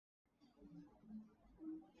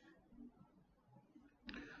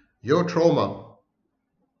Your trauma,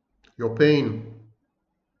 your pain,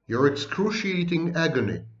 your excruciating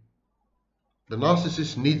agony. The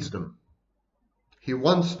narcissist needs them. He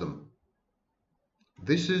wants them.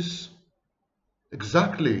 This is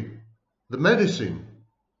exactly the medicine,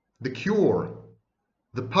 the cure,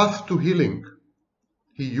 the path to healing.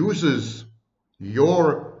 He uses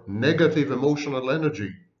your negative emotional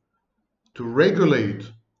energy to regulate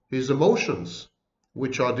his emotions,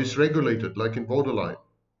 which are dysregulated, like in borderline,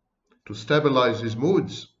 to stabilize his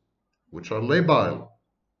moods, which are labile,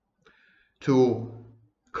 to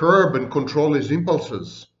curb and control his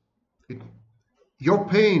impulses. Your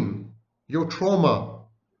pain, your trauma,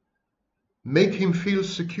 make him feel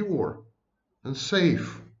secure and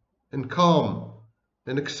safe and calm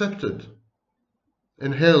and accepted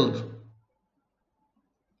and held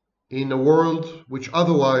in a world which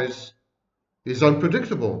otherwise is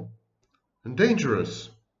unpredictable and dangerous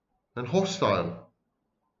and hostile.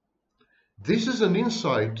 This is an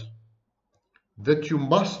insight that you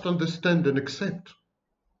must understand and accept.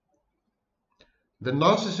 The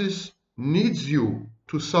narcissist needs you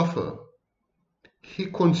to suffer. He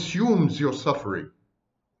consumes your suffering.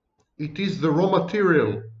 It is the raw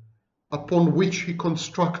material upon which he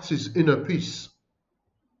constructs his inner peace.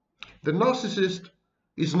 The narcissist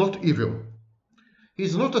is not evil.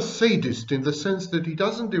 He's not a sadist in the sense that he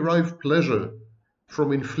doesn't derive pleasure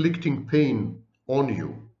from inflicting pain on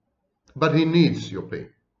you, but he needs your pain.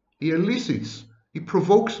 He elicits, he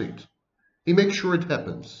provokes it, he makes sure it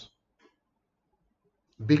happens.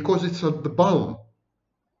 Because it's the balm,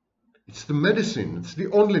 it's the medicine, it's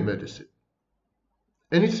the only medicine.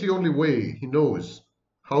 And it's the only way he knows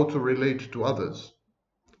how to relate to others,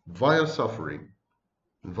 via suffering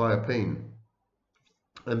and via pain.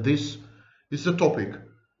 And this is the topic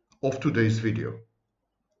of today's video.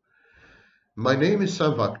 My name is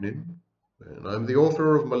Sam Vaknin, and I'm the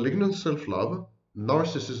author of Malignant Self-Love,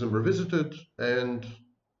 Narcissism Revisited, and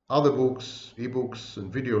other books, ebooks,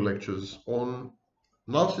 and video lectures on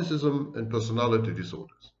narcissism and personality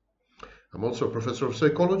disorders. I'm also a professor of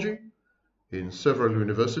psychology in several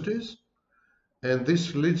universities, and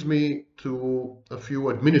this leads me to a few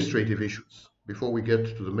administrative issues. Before we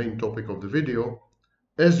get to the main topic of the video,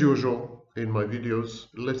 as usual in my videos,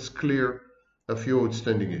 let's clear a few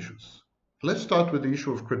outstanding issues. Let's start with the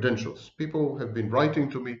issue of credentials. People have been writing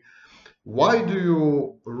to me, why do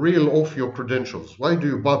you reel off your credentials? Why do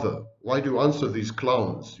you bother? Why do you answer these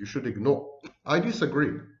clowns? You should ignore. I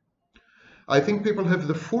disagree. I think people have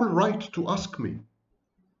the full right to ask me,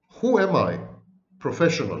 who am I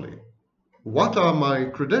professionally? What are my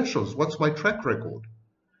credentials? What's my track record?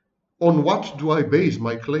 On what do I base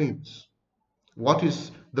my claims? What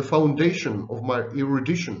is the foundation of my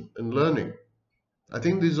erudition and learning? I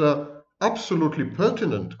think these are absolutely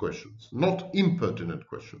pertinent questions, not impertinent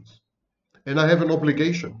questions. And I have an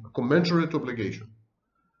obligation, a commensurate obligation,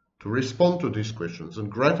 to respond to these questions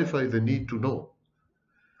and gratify the need to know.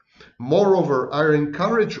 Moreover, I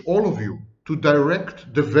encourage all of you to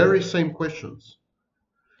direct the very same questions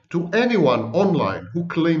to anyone online who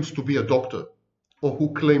claims to be a doctor, or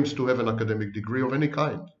who claims to have an academic degree of any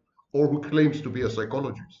kind, or who claims to be a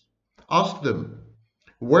psychologist. Ask them,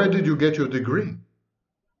 where did you get your degree?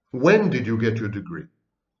 When did you get your degree?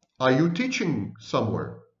 Are you teaching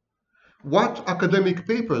somewhere? What academic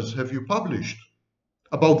papers have you published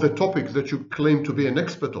about the topic that you claim to be an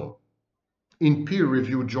expert on in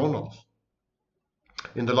peer-reviewed journals?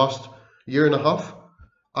 In the last year and a half,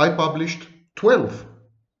 I published 12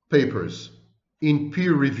 papers in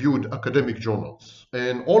peer-reviewed academic journals,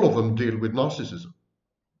 and all of them deal with narcissism.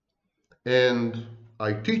 And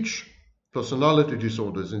I teach personality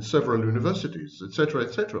disorders in several universities, etc.,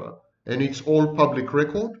 etc. And it's all public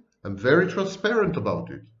record. I'm very transparent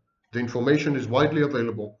about it. The information is widely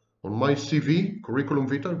available on my CV, curriculum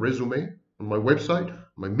vitae, resume, on my website,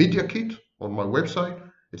 my media kit on my website,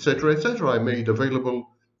 etc., etc. I made available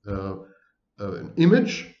an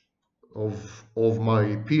image of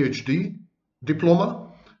my PhD diploma.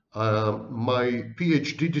 My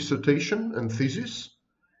PhD dissertation and thesis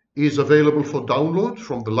is available for download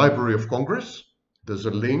from the Library of Congress. There's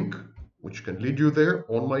a link which can lead you there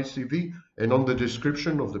on my CV and on the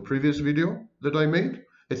description of the previous video that I made,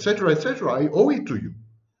 etc., etc. I owe it to you.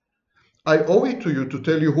 I owe it to you to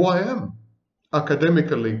tell you who I am,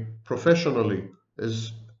 academically, professionally,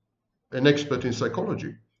 as an expert in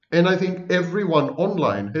psychology. And I think everyone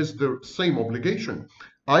online has the same obligation.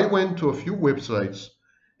 I went to a few websites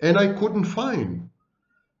and I couldn't find.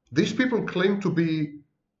 These people claim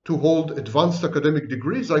to hold advanced academic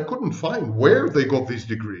degrees. I couldn't find where they got these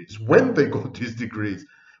degrees, when they got these degrees,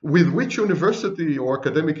 with which university or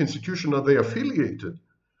academic institution are they affiliated.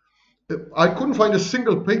 I couldn't find a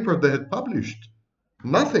single paper they had published.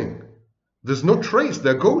 Nothing. There's no trace.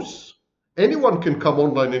 They're ghosts. Anyone can come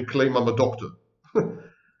online and claim I'm a doctor.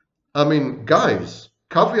 I mean, guys,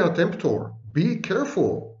 caveat emptor, be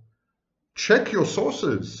careful. Check your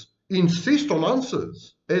sources. Insist on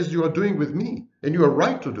answers, as you are doing with me. And you are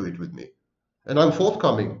right to do it with me. And I'm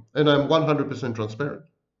forthcoming, and I'm 100% transparent.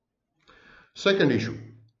 Second issue.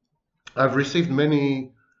 I've received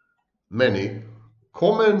many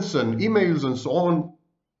comments and emails and so on.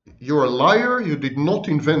 You're a liar. You did not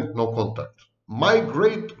invent no contact. My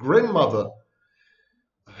great-grandmother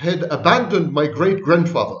had abandoned my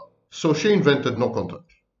great-grandfather, so she invented no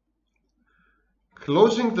contact.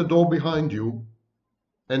 Closing the door behind you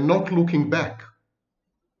and not looking back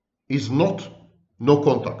is not no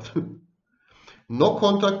contact. No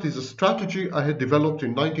contact is a strategy I had developed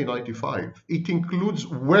in 1995. It includes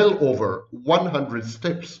well over 100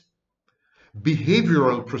 steps,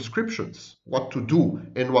 behavioral prescriptions, what to do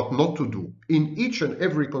and what not to do in each and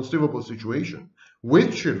every conceivable situation.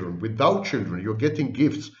 With children, without children, you're getting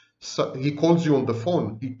gifts. So he calls you on the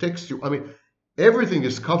phone, he texts you. I mean, everything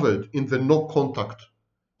is covered in the no contact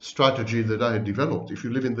strategy that I had developed. If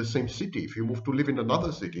you live in the same city, if you move to live in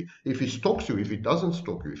another city, if he stalks you, if he doesn't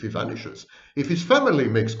stalk you, if he vanishes, if his family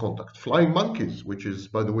makes contact, flying monkeys, which is,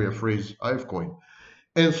 by the way, a phrase I've coined,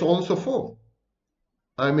 and so on and so forth.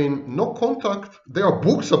 I mean, no contact, there are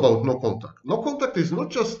books about no contact. No contact is not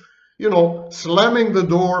just, slamming the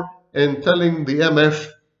door and telling the MF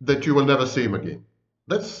that you will never see him again.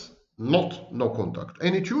 That's not no contact,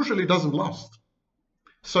 and it usually doesn't last.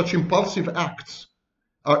 Such impulsive acts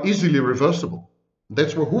are easily reversible.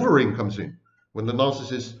 That's where hoovering comes in, when the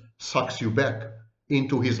narcissist sucks you back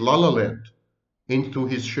into his la la land, into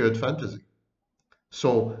his shared fantasy.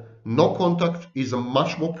 So no contact is a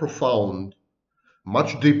much more profound,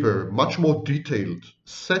 much deeper, much more detailed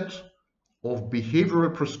set of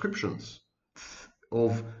behavioral prescriptions,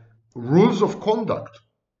 of rules of conduct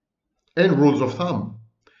and rules of thumb.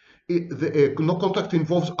 No contact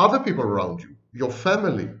involves other people around you, your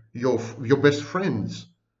family, your best friends,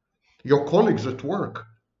 your colleagues at work,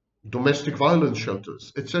 domestic violence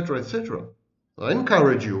shelters, etc., etc. I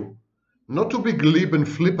encourage you not to be glib and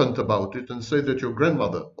flippant about it and say that your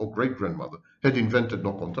grandmother or great-grandmother had invented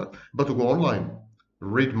no contact, but to go online,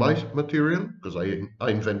 read my material, because I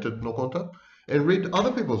invented no contact, and read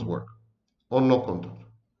other people's work on no contact.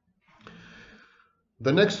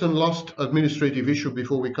 The next and last administrative issue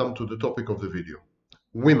before we come to the topic of the video.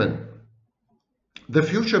 Women. The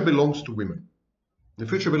future belongs to women. The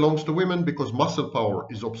future belongs to women because muscle power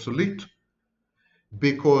is obsolete,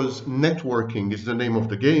 because networking is the name of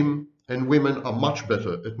the game, and women are much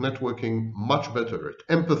better at networking, much better at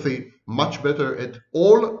empathy, much better at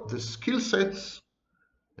all the skill sets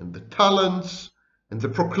and the talents and the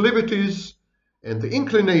proclivities and the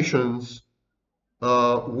inclinations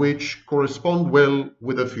which correspond well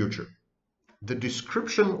with the future. The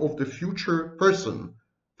description of the future person,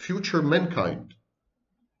 future mankind,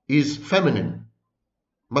 is feminine.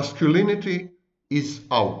 Masculinity is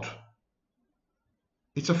out.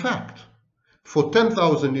 It's a fact. For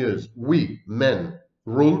 10,000 years, we, men,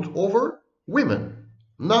 ruled over women.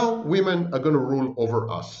 Now women are going to rule over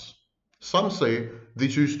us. Some say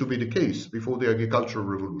this used to be the case before the agricultural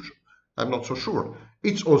revolution. I'm not so sure.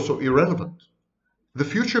 It's also irrelevant. The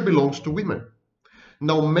future belongs to women.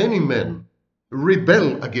 Now many men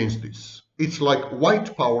rebel against this. It's like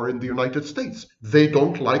white power in the United States. They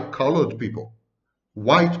don't like colored people.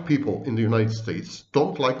 White people in the United States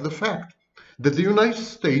don't like the fact that the United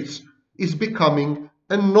States is becoming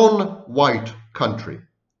a non-white country.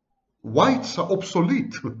 Whites are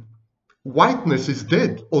obsolete. Whiteness is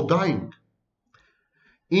dead or dying.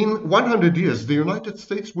 In 100 years, the United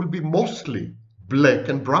States will be mostly black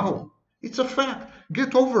and brown. It's a fact.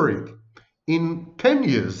 Get over it. In 10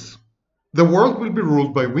 years, the world will be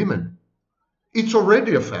ruled by women. It's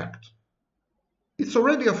already a fact. It's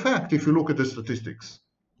already a fact if you look at the statistics.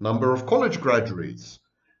 Number of college graduates,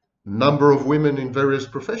 number of women in various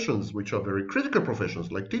professions, which are very critical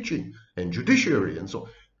professions like teaching and judiciary and so on.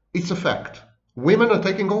 It's a fact. Women are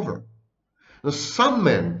taking over. Now, some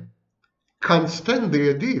men can't stand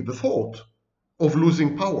the idea, the thought of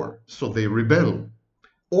losing power, so they rebel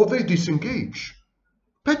or they disengage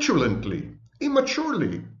petulantly,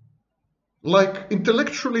 immaturely, like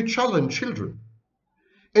intellectually challenged children.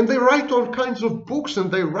 And they write all kinds of books and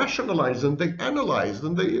they rationalize and they analyze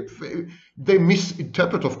and they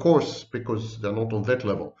misinterpret, of course, because they're not on that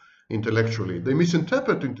level intellectually. They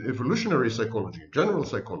misinterpret evolutionary psychology, general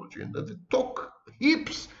psychology, and they talk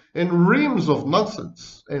heaps and reams of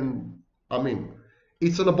nonsense. And I mean,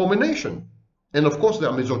 it's an abomination. And of course, they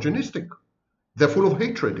are misogynistic. They're full of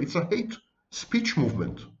hatred. It's a hate speech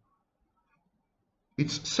movement.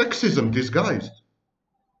 It's sexism disguised.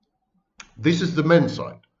 This is the men's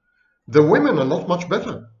side. The women are not much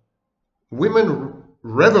better. Women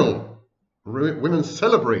revel. Women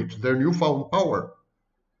celebrate their newfound power.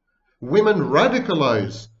 Women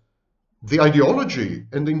radicalize the ideology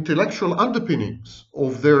and the intellectual underpinnings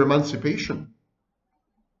of their emancipation.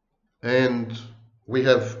 And we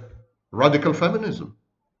have radical feminism.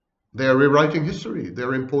 They are rewriting history.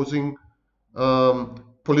 They're imposing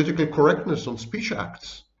political correctness on speech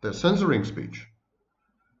acts. They're censoring speech.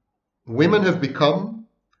 Women have become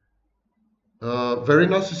very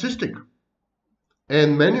narcissistic,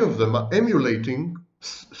 and many of them are emulating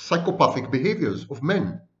psychopathic behaviors of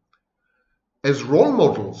men. As role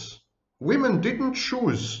models, women didn't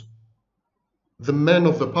choose the men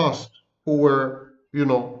of the past who were,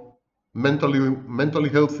 mentally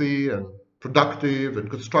healthy and productive and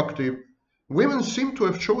constructive. Women seem to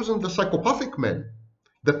have chosen the psychopathic men,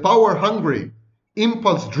 the power-hungry,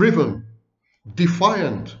 impulse-driven,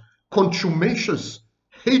 defiant, contumacious,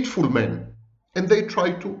 hateful men. And they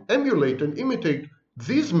try to emulate and imitate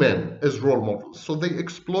these men as role models. So they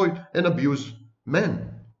exploit and abuse men.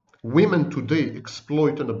 Women today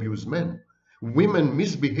exploit and abuse men. Women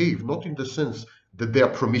misbehave not in the sense that they are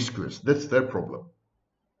promiscuous. That's their problem.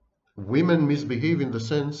 Women misbehave in the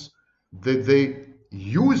sense that they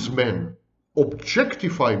use men,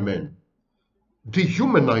 objectify men,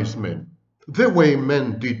 dehumanize men, the way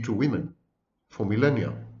men did to women for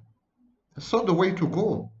millennia. That's not the way to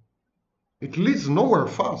go. It leads nowhere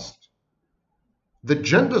fast. The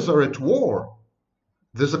genders are at war.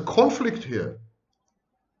 There's a conflict here.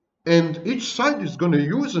 And each side is going to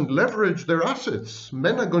use and leverage their assets.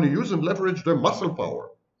 Men are going to use and leverage their muscle power,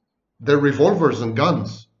 their revolvers and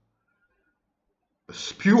guns,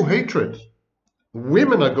 spew hatred.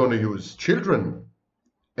 Women are going to use children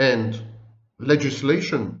and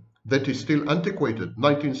legislation that is still antiquated,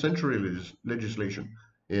 19th century legislation,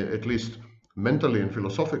 at least mentally and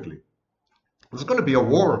philosophically. There's going to be a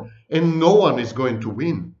war, and no one is going to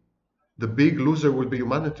win. The big loser will be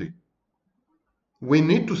humanity. We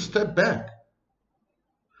need to step back.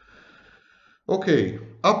 Okay,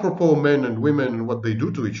 apropos men and women and what they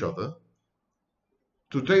do to each other,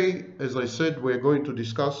 today, as I said, we're going to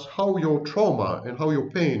discuss how your trauma and how your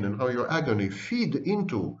pain and how your agony feed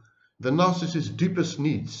into the narcissist's deepest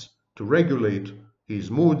needs to regulate his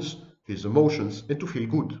moods, his emotions, and to feel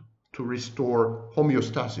good, to restore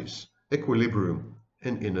homeostasis, equilibrium,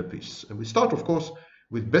 and inner peace. And we start, of course,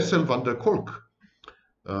 with Bessel van der Kolk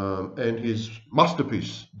and his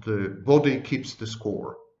masterpiece, The Body Keeps the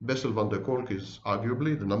Score. Bessel van der Kolk is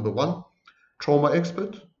arguably the #1 trauma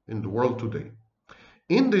expert in the world today.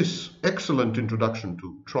 In this excellent introduction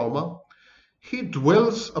to trauma, he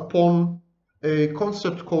dwells upon a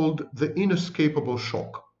concept called the inescapable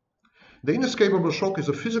shock. The inescapable shock is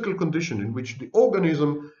a physical condition in which the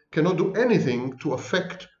organism cannot do anything to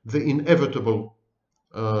affect the inevitable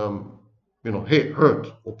hurt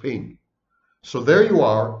or pain. So there you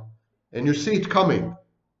are, and you see it coming,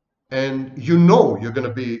 and you know you're going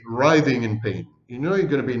to be writhing in pain. You know you're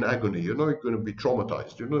going to be in agony. You know you're going to be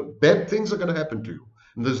traumatized. You know bad things are going to happen to you,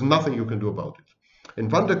 and there's nothing you can do about it.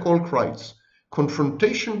 And van der Kolk writes,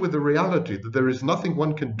 confrontation with the reality that there is nothing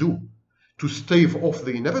one can do to stave off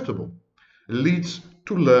the inevitable leads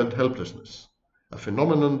to learned helplessness, a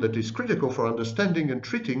phenomenon that is critical for understanding and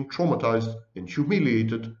treating traumatized and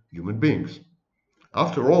humiliated human beings.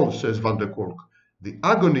 After all, says van der Kolk, the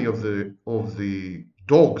agony of the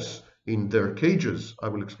dogs in their cages, I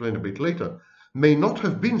will explain a bit later, may not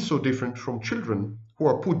have been so different from children who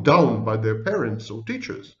are put down by their parents or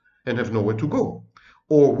teachers and have nowhere to go,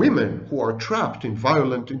 or women who are trapped in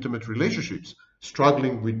violent intimate relationships,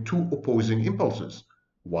 struggling with two opposing impulses,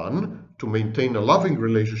 one to maintain a loving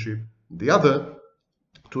relationship, the other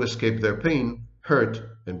to escape their pain, hurt,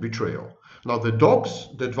 and betrayal. Now, the dogs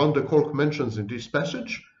that van der Kolk mentions in this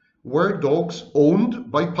passage were dogs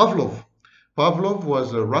owned by Pavlov. Pavlov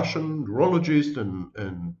was a Russian neurologist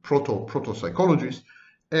and proto-psychologist,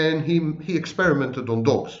 and he experimented on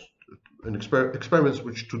dogs, and experiments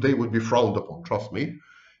which today would be frowned upon, trust me.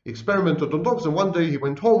 He experimented on dogs, and one day he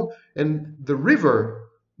went home, and the river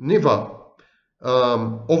Niva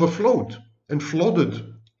overflowed and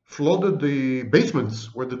flooded the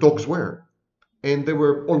basements where the dogs were. And they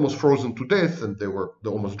were almost frozen to death, and they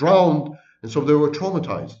almost drowned, and so they were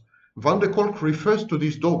traumatized. Van der Kolk refers to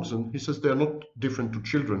these dogs, and he says they are not different to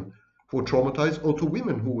children who are traumatized or to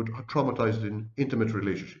women who were traumatized in intimate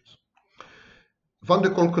relationships. Van der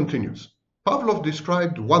Kolk continues, Pavlov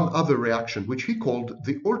described one other reaction, which he called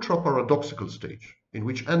the ultra-paradoxical stage, in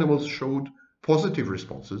which animals showed positive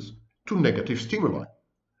responses to negative stimuli,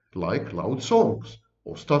 like loud songs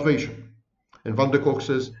or starvation. And Van der Kolk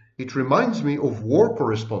says, it reminds me of war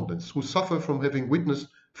correspondents who suffer from having witnessed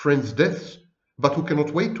friends' deaths, but who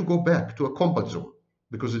cannot wait to go back to a combat zone,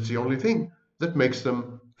 because it's the only thing that makes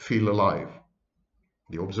them feel alive.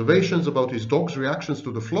 The observations about his dog's reactions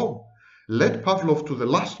to the flow led Pavlov to the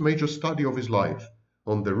last major study of his life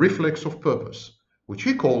on the reflex of purpose, which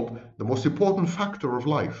he called the most important factor of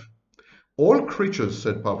life. All creatures,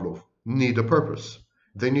 said Pavlov, need a purpose.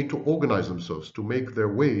 They need to organize themselves to make their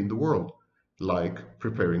way in the world, like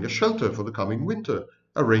preparing a shelter for the coming winter,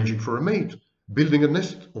 arranging for a mate, building a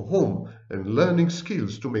nest or home, and learning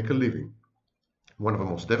skills to make a living. One of the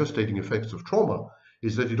most devastating effects of trauma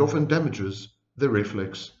is that it often damages the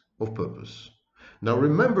reflex of purpose. Now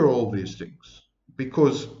remember all these things,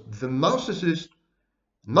 because the narcissism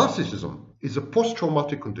is a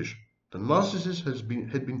post-traumatic condition. The narcissist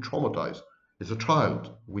had been traumatized as a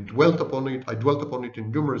child. I dwelt upon it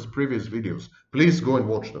in numerous previous videos. Please go and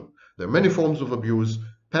watch them. There are many forms of abuse.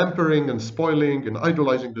 Pampering and spoiling and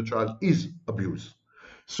idolizing the child is abuse.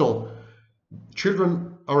 So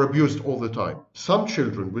children are abused all the time. Some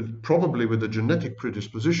children, probably with a genetic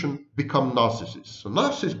predisposition, become narcissists. So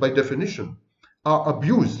narcissists, by definition, are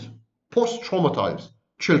abused, post-traumatized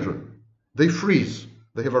children. They freeze.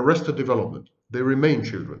 They have arrested development. They remain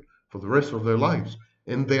children for the rest of their lives.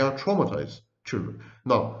 And they are traumatized children.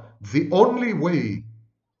 Now, the only way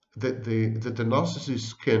that the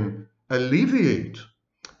narcissist can alleviate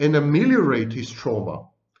and ameliorate his trauma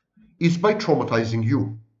is by traumatizing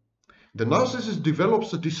you. The narcissist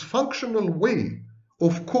develops a dysfunctional way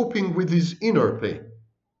of coping with his inner pain.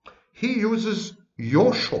 He uses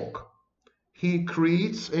your shock. He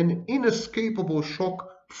creates an inescapable shock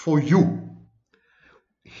for you.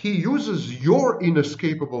 He uses your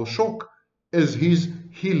inescapable shock as his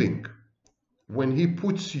healing. When he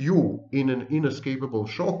puts you in an inescapable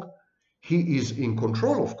shock, he is in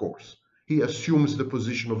control, of course. He assumes the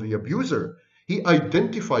position of the abuser. He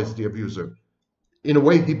identifies the abuser. In a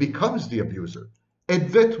way, he becomes the abuser.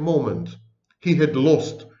 At that moment, he had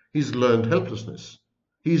lost his learned helplessness.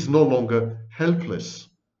 He is no longer helpless.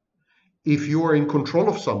 If you are in control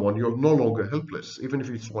of someone, you're no longer helpless, even if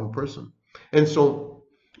it's one person. And so,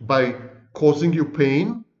 by causing you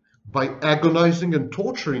pain, by agonizing and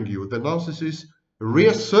torturing you, the narcissist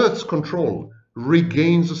reasserts control,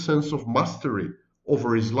 regains a sense of mastery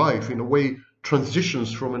over his life, in a way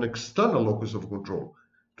transitions from an external locus of control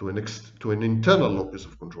to an internal locus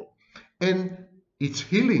of control. And it's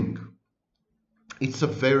healing. It's a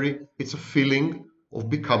feeling of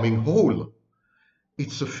becoming whole.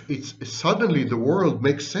 Suddenly the world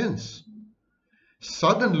makes sense.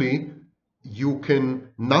 Suddenly you can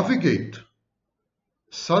navigate.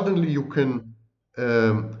 Suddenly you can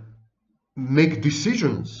make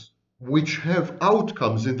decisions which have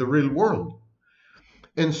outcomes in the real world.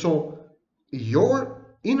 And so your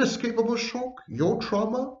inescapable shock, your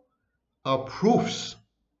trauma, are proof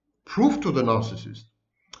to the narcissist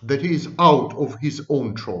that he is out of his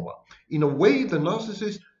own trauma. In a way, the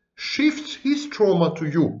narcissist shifts his trauma to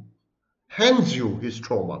you, hands you his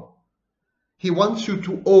trauma. He wants you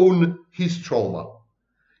to own his trauma.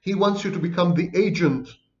 He wants you to become the agent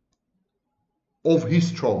of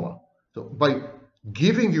his trauma. So by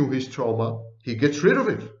giving you his trauma, he gets rid of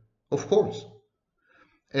it, of course.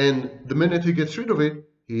 And the minute he gets rid of it,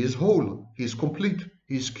 he is whole, he is complete,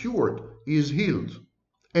 he is cured, he is healed,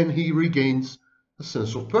 and he regains a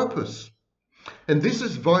sense of purpose. And this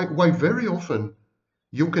is why very often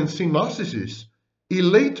you can see narcissists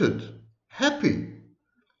elated, happy,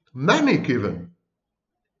 manic even,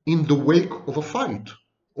 in the wake of a fight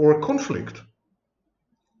or a conflict,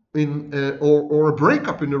 or a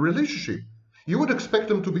breakup in a relationship. You would expect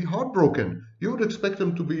them to be heartbroken. You would expect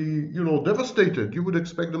them to be, devastated. You would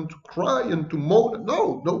expect them to cry and to moan.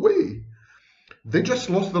 No way. They just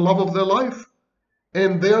lost the love of their life,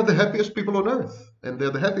 and they are the happiest people on earth. And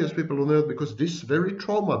they're the happiest people on earth because this very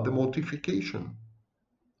trauma, the mortification,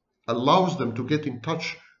 allows them to get in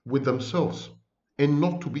touch with themselves and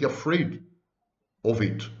not to be afraid of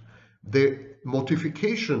it. The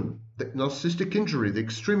mortification, the narcissistic injury, the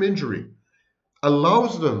extreme injury,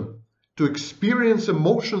 allows them to experience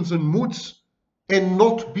emotions and moods and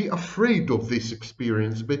not be afraid of this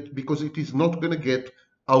experience, but because it is not going to get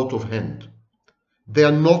out of hand. They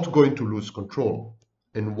are not going to lose control.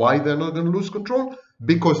 And why they're not going to lose control?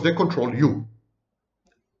 Because they control you.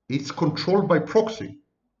 It's controlled by proxy.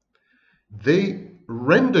 They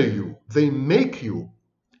render you, they make you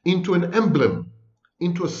into an emblem,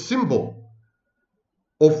 into a symbol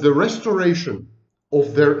of the restoration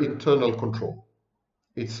of their internal control.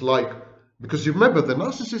 It's like, because you remember, the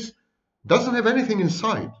narcissist doesn't have anything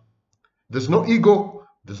inside. There's no ego,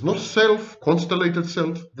 there's no self, constellated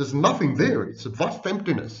self, there's nothing there. It's a vast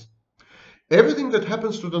emptiness. Everything that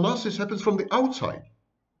happens to the narcissist happens from the outside.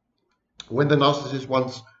 When the narcissist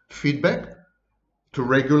wants feedback to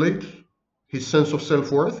regulate his sense of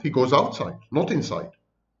self-worth, he goes outside, not inside.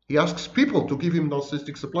 He asks people to give him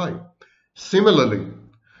narcissistic supply. Similarly,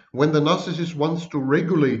 when the narcissist wants to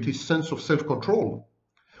regulate his sense of self-control,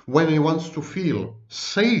 when he wants to feel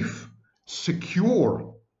safe,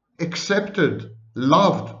 secure, accepted,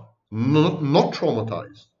 loved, not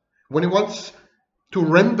traumatized, when he wants to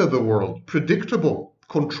render the world predictable,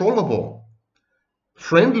 controllable,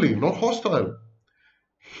 friendly, not hostile,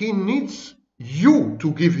 he needs you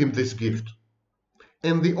to give him this gift.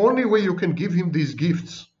 And the only way you can give him these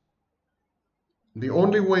gifts, the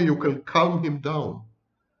only way you can calm him down,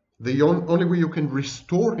 the only way you can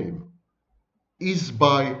restore him is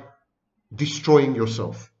by destroying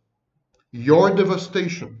yourself. Your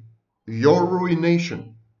devastation, your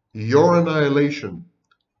ruination, your annihilation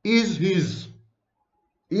is his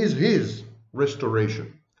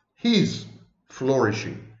restoration, his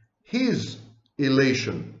flourishing, his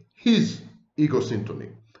elation, his ego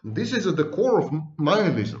syntony. This is at the core of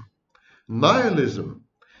nihilism. Nihilism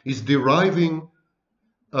is deriving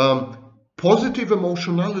positive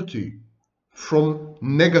emotionality from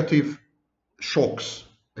negative shocks,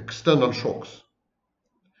 external shocks.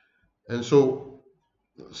 And so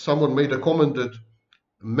someone made a comment that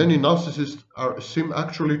many narcissists seem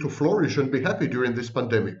actually to flourish and be happy during this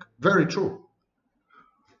pandemic. Very true.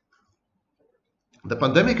 The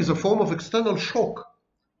pandemic is a form of external shock.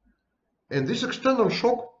 And this external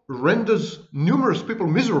shock renders numerous people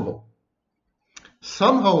miserable.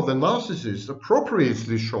 Somehow the narcissist appropriates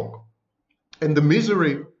this shock, and the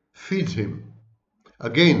misery feeds him.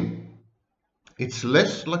 Again, it's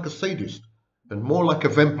less like a sadist and more like a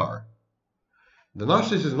vampire. The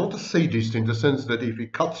narcissist is not a sadist in the sense that if he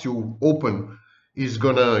cuts you open, he's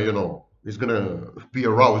gonna be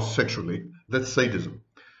aroused sexually. That's sadism.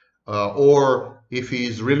 Or if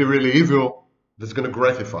he's really, really evil, that's gonna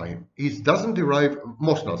gratify him. He doesn't derive,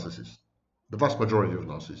 most narcissists, the vast majority of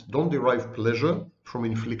narcissists, don't derive pleasure from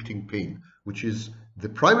inflicting pain, which is the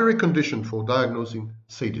primary condition for diagnosing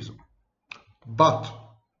sadism. But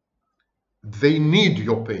they need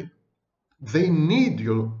your pain. They need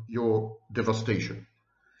your devastation.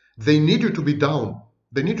 They need you to be down.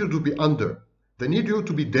 They need you to be under. They need you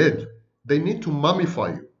to be dead. They need to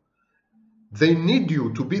mummify you. They need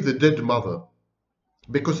you to be the dead mother,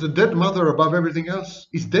 because the dead mother above everything else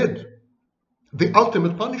is dead. The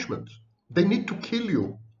ultimate punishment. They need to kill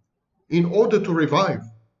you in order to revive,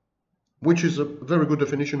 which is a very good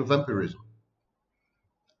definition of vampirism.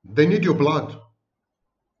 They need your blood.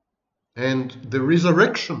 And the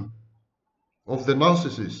resurrection of the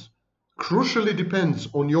narcissist crucially depends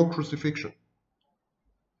on your crucifixion.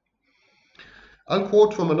 I'll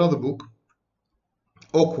quote from another book,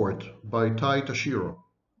 Awkward, by Tai Tashiro.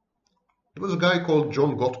 There was a guy called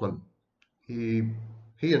John Gottman. He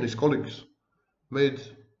and his colleagues made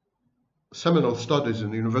seminal studies in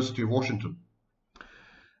the University of Washington.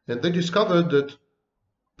 And they discovered that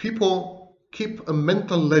people keep a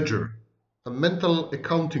mental ledger, a mental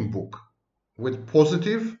accounting book with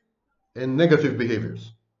positive and negative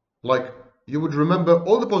behaviors. Like, you would remember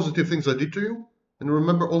all the positive things I did to you and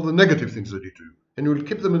remember all the negative things I did to you. And you will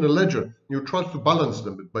keep them in a ledger. You try to balance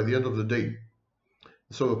them by the end of the day.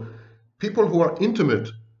 So people who are intimate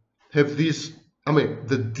have these,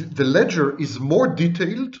 the ledger is more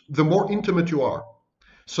detailed the more intimate you are.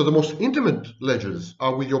 So the most intimate ledgers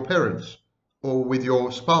are with your parents or with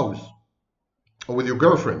your spouse or with your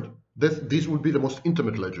girlfriend. These would be the most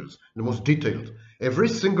intimate ledgers, the most detailed. Every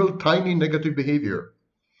single tiny negative behavior,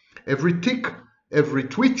 every tick, every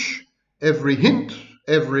twitch, every hint,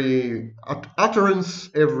 every utterance,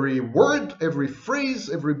 every word, every phrase,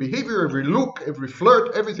 every behavior, every look, every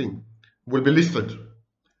flirt, everything will be listed.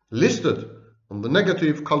 Listed on the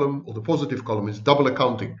negative column or the positive column is double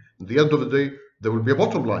accounting. At the end of the day, there will be a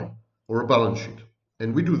bottom line or a balance sheet.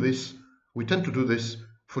 And we tend to do this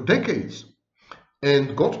for decades.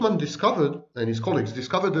 And Gottman discovered, and his colleagues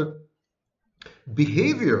discovered, that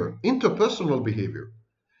behavior, interpersonal behavior,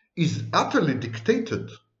 is utterly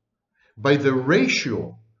dictated by the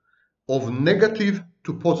ratio of negative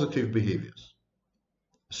to positive behaviors.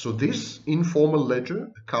 So this informal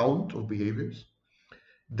ledger, account of behaviors,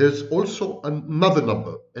 there's also another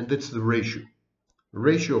number, and that's the ratio.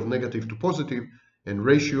 Ratio of negative to positive and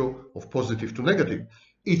ratio of positive to negative.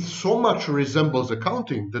 It so much resembles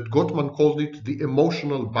accounting that Gottman called it the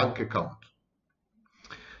emotional bank account.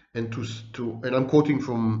 And and I'm quoting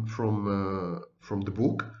from the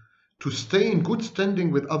book, to stay in good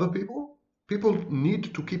standing with other people, people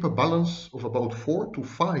need to keep a balance of about 4 to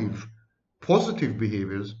 5 positive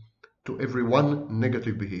behaviors to every 1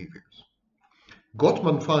 negative behaviors.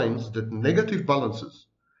 Gottman finds that negative balances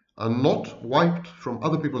are not wiped from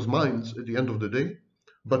other people's minds at the end of the day,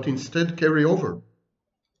 but instead carry over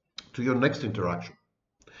to your next interaction.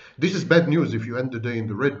 This is bad news if you end the day in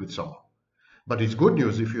the red with someone, but it's good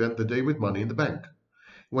news if you end the day with money in the bank.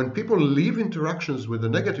 When people leave interactions with a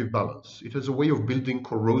negative balance, it has a way of building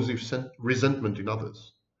corrosive resentment in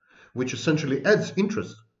others, which essentially adds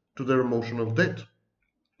interest to their emotional debt.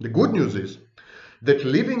 The good news is that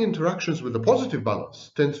leaving interactions with a positive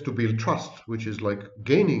balance tends to build trust, which is like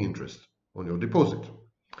gaining interest on your deposit.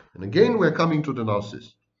 And again, we're coming to the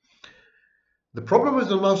narcissist. The problem with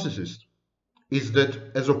the narcissist is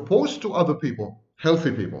that, as opposed to other people,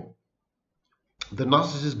 healthy people, the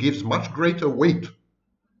narcissist gives much greater weight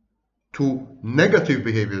to negative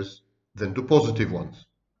behaviors than to positive ones.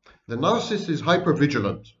 The narcissist is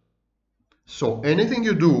hypervigilant. So anything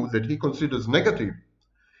you do that he considers negative,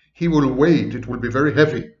 he will wait. It will be very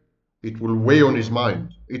heavy. It will weigh on his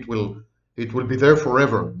mind. It will be there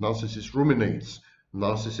forever. Narcissist ruminates.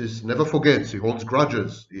 Narcissist never forgets. He holds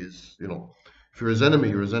grudges. If you're his enemy,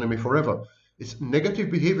 you're his enemy forever. It's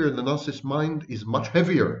negative behavior in the narcissist mind is much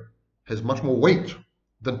heavier, has much more weight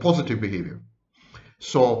than positive behavior.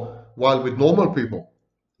 So while with normal people,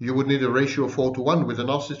 you would need a ratio of 4 to 1, with a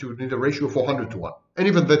narcissist, you would need a ratio of 400 to 1. And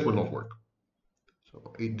even that will not work.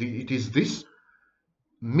 So it is this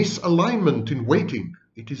misalignment in weighting.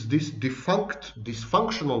 It is this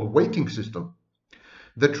dysfunctional weighting system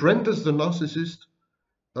that renders the narcissist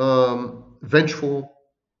vengeful,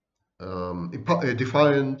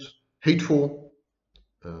 defiant, hateful,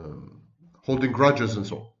 holding grudges, and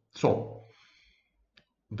so on. So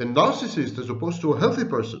the narcissist, as opposed to a healthy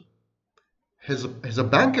person, has a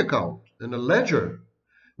bank account and a ledger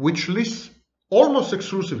which lists almost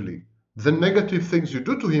exclusively the negative things you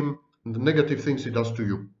do to him and the negative things he does to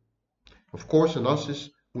you. Of course, a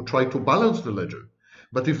narcissist would try to balance the ledger.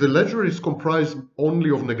 But if the ledger is comprised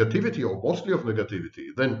only of negativity or mostly of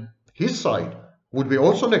negativity, then his side would be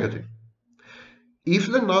also negative.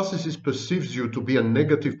 If the narcissist perceives you to be a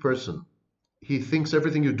negative person, he thinks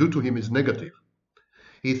everything you do to him is negative.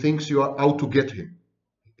 He thinks you are out to get him.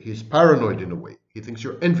 He's paranoid in a way. He thinks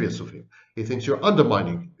you're envious of him. He thinks you're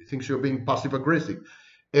undermining him. He thinks you're being passive-aggressive.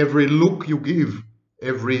 Every look you give,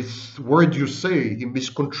 every word you say, he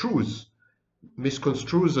misconstrues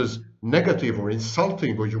as negative or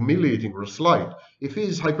insulting or humiliating or slight. If he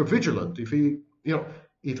is hypervigilant,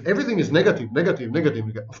 if everything is negative,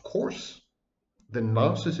 of course, the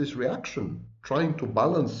narcissist's reaction, trying to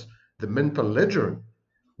balance the mental ledger,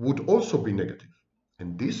 would also be negative.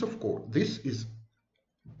 And this, of course, this is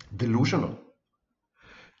delusional.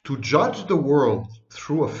 To judge the world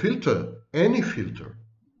through a filter, any filter,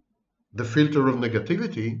 the filter of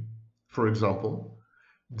negativity, for example,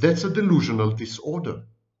 that's a delusional disorder.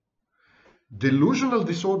 Delusional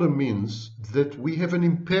disorder means that we have an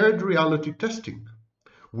impaired reality testing.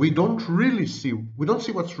 We don't see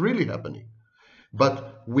what's really happening.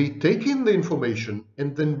 But we take in the information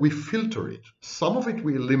and then we filter it. Some of it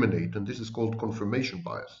we eliminate, and this is called confirmation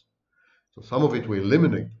bias. So some of it we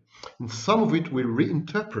eliminate, and some of it we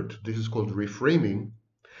reinterpret. This is called reframing.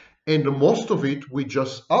 And most of it we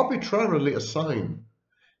just arbitrarily assign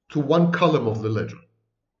to one column of the ledger.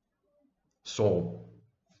 So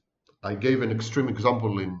I gave an extreme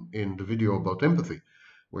example in the video about empathy,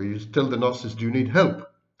 where you tell the narcissist, do you need help?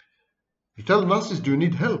 You tell the narcissist, do you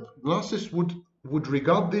need help? The narcissist would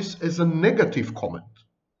regard this as a negative comment.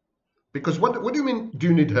 Because what do you mean, do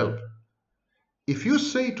you need help? If you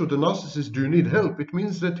say to the narcissist, do you need help? It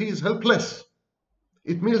means that he is helpless.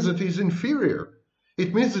 It means that he is inferior.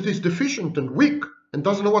 It means that he's deficient and weak and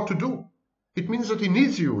doesn't know what to do. It means that he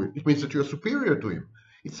needs you. It means that you're superior to him.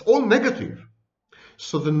 It's all negative.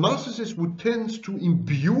 So the narcissist would tend to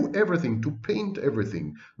imbue everything, to paint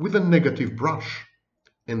everything with a negative brush.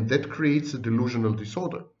 And that creates a delusional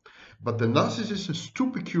disorder. But the narcissist has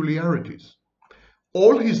 2 peculiarities.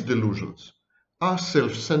 All his delusions are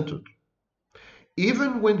self-centered.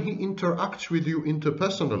 Even when he interacts with you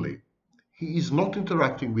interpersonally, he is not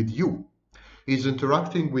interacting with you. He's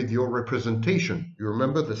interacting with your representation. You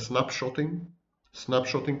remember the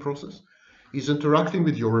snapshotting process? He's interacting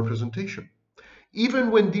with your representation.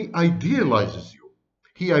 Even when he idealizes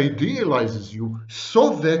you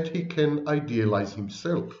so that he can idealize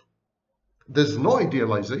himself. There's no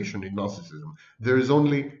idealization in narcissism. There is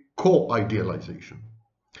only co-idealization.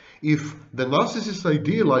 If the narcissist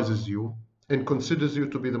idealizes you and considers you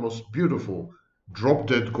to be the most beautiful,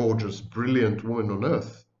 drop-dead gorgeous, brilliant woman on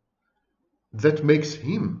earth, that makes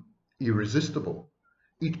him irresistible.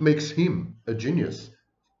 It makes him a genius,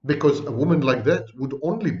 because a woman like that would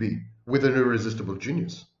only be with an irresistible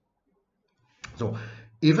genius. So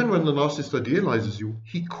even when the narcissist idealizes you,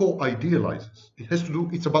 he co-idealizes.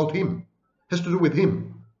 It's about him. It has to do with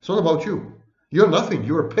him. It's not about you. You're nothing.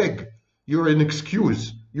 You're a peg. You're an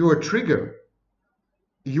excuse. You're a trigger.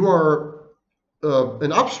 You are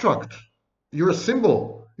an abstract. You're a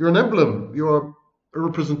symbol. You're an emblem. You're a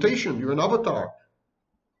representation. You're an avatar.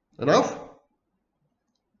 Enough?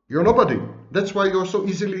 You're nobody. That's why you're so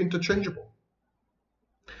easily interchangeable.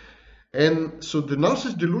 And so the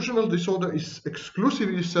narcissist delusional disorder is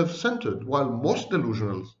exclusively self-centered, while most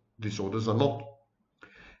delusional disorders are not.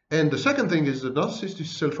 And the second thing is the narcissist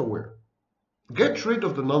is self-aware. Get rid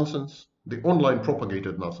of the nonsense, the online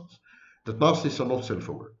propagated nonsense, that narcissists are not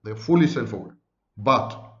self-aware. They're fully self-aware.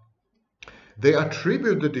 But they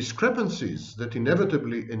attribute the discrepancies that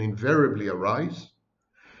inevitably and invariably arise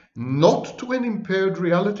not to an impaired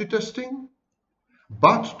reality testing,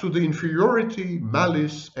 but to the inferiority,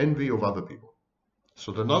 malice, envy of other people.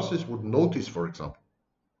 So the narcissist would notice, for example,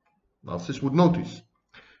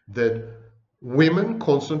 that women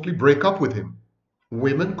constantly break up with him.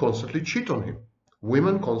 Women constantly cheat on him.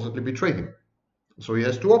 Women constantly betray him. So he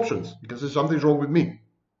has two options. He can say something's wrong with me.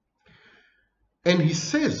 And he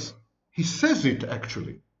says it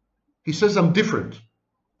actually. He says, I'm different.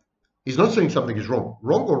 He's not saying something is wrong.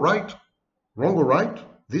 Wrong or right,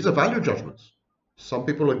 these are value judgments. Some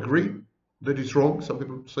people agree that it's wrong, some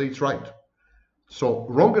people say it's right. So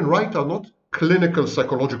wrong and right are not clinical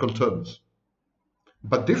psychological terms,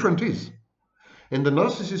 but different is. And the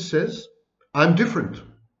narcissist says, I'm different.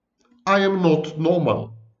 I am not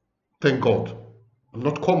normal, thank God. I'm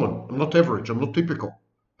not common, I'm not average, I'm not typical.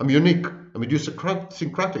 I'm unique, I'm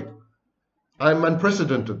idiosyncratic. I'm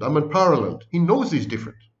unprecedented, I'm unparalleled. He knows he's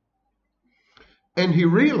different. And he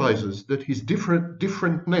realizes that his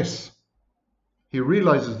differentness, he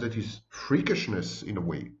realizes that his freakishness, in a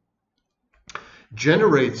way,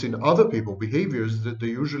 generates in other people behaviors that they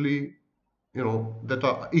usually, that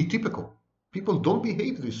are atypical. People don't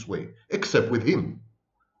behave this way, except with him.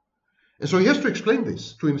 And so he has to explain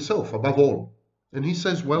this to himself, above all. And he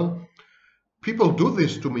says, well, people do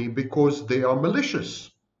this to me because they are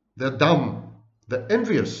malicious, they're dumb, they're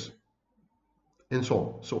envious, and so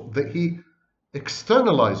on. So that he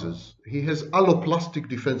externalizes, he has alloplastic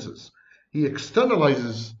defenses. He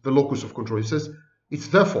externalizes the locus of control. He says, it's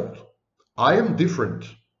their fault. I am different,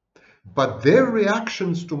 but their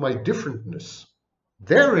reactions to my differentness,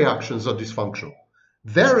 their reactions are dysfunctional.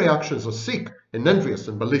 Their reactions are sick and envious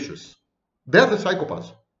and malicious. They're the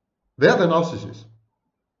psychopaths. They're the narcissists.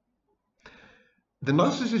 The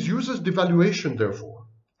narcissist uses devaluation, therefore,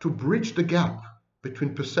 to bridge the gap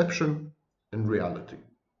between perception and reality,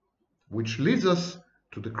 which leads us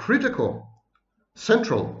to the critical,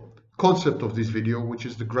 central concept of this video, which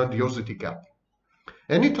is the grandiosity gap.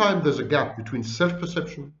 Anytime there's a gap between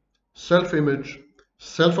self-perception, self-image,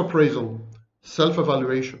 self-appraisal,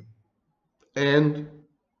 self-evaluation, and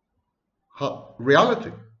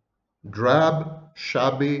reality, drab,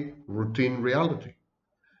 shabby, routine reality.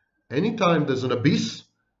 Anytime there's an abyss,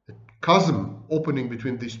 a chasm opening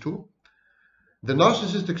between these two, the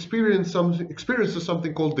narcissist experiences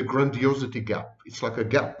something called the grandiosity gap. It's like a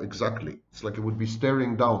gap, exactly. It's like it would be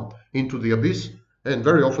staring down into the abyss, and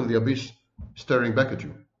very often the abyss staring back at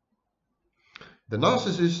you. The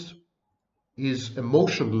narcissist is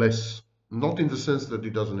emotionless, not in the sense that he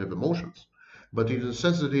doesn't have emotions, but in the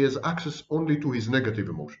sense that he has access only to his negative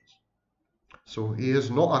emotions. So he has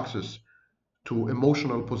no access to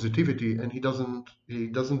emotional positivity, and he doesn't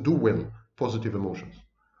do well positive emotions.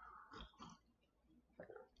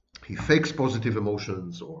 He fakes positive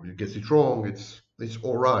emotions, or he gets it wrong. It's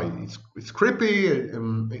awry. It's creepy.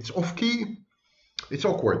 It's off key. It's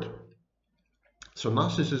awkward. So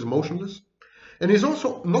narcissist is emotionless, and he's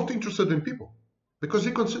also not interested in people, because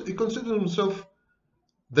he considers himself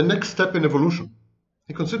the next step in evolution.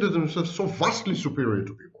 He considers himself so vastly superior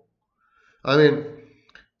to people. I mean,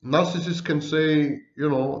 narcissists can say,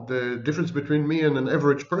 the difference between me and an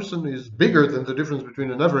average person is bigger than the difference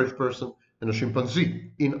between an average person and a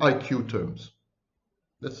chimpanzee in IQ terms.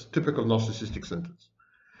 That's a typical narcissistic sentence.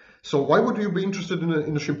 So why would you be interested in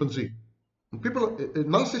a chimpanzee?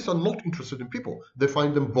 Narcissists are not interested in people. They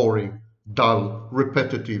find them boring, dull,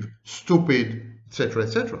 repetitive, stupid, etc.,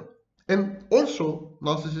 etc. And also,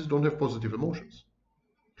 narcissists don't have positive emotions.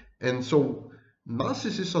 And so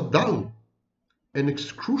narcissists are dull and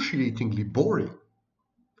excruciatingly boring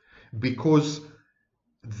because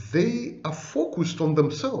they are focused on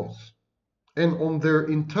themselves and on their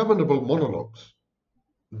interminable monologues.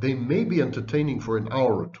 They may be entertaining for an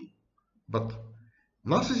hour or two, but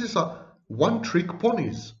narcissists are one-trick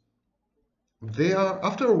ponies. They are,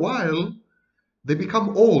 after a while, they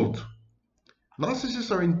become old.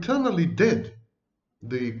 Narcissists are internally dead.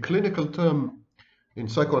 The clinical term in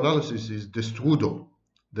psychoanalysis is destrudo.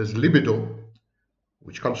 There's libido,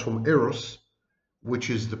 which comes from eros, which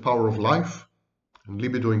is the power of life. And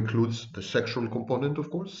libido includes the sexual component, of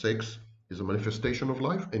course. Sex is a manifestation of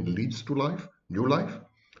life and leads to life, new life.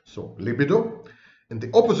 So libido. And the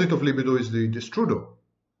opposite of libido is the destrudo.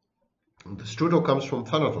 And destrudo comes from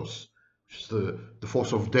Thanatos, which is the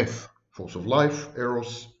force of death, force of life,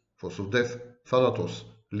 eros, force of death, Thanatos,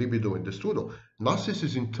 libido, and destrudo. Narcissus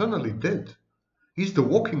is internally dead. He's the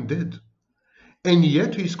walking dead. And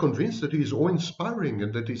yet he's convinced that he is awe-inspiring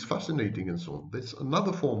and that he's fascinating and so on. That's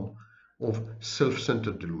another form of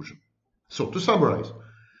self-centered delusion. So to summarize,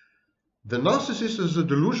 the narcissist is a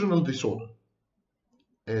delusional disorder.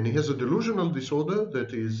 And he has a delusional disorder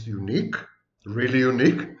that is unique, really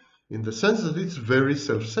unique, in the sense that it's very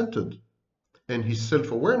self-centered. And his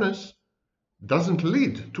self-awareness doesn't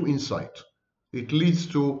lead to insight. It leads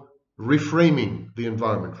to reframing the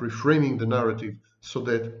environment, reframing the narrative so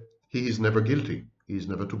that he is never guilty, he is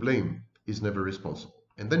never to blame, he is never responsible.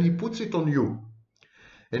 And then he puts it on you.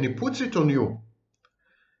 And he puts it on you.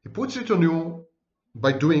 He puts it on you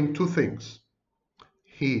by doing two things.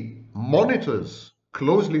 He monitors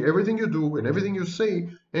closely everything you do and everything you say,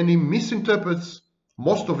 and he misinterprets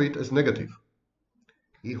most of it as negative.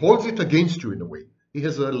 He holds it against you in a way. He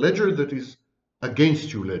has a ledger that is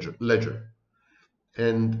against you ledger.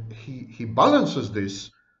 And he balances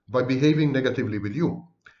this by behaving negatively with you.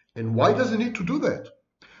 And why does he need to do that?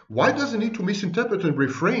 Why does he need to misinterpret and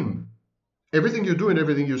reframe everything you do and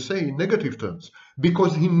everything you say in negative terms?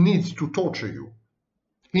 Because he needs to torture you.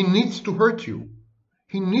 He needs to hurt you.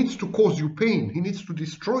 He needs to cause you pain. He needs to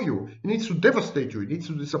destroy you. He needs to devastate you. He needs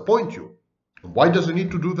to disappoint you. Why does he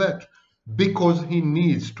need to do that? Because he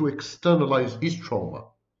needs to externalize his trauma.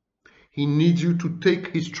 He needs you to take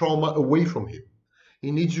his trauma away from him.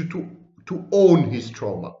 He needs you to own his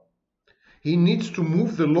trauma. He needs to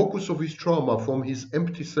move the locus of his trauma from his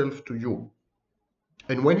empty self to you.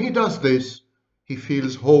 And when he does this, he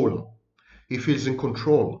feels whole. He feels in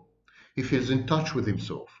control. He feels in touch with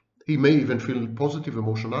himself. He may even feel positive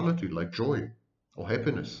emotionality like joy or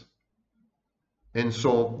happiness. And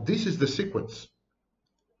so this is the sequence.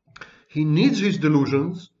 He needs his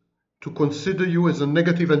delusions to consider you as a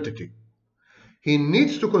negative entity. He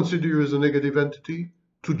needs to consider you as a negative entity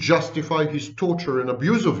to justify his torture and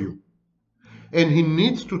abuse of you. And he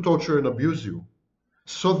needs to torture and abuse you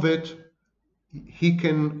so that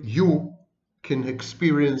you can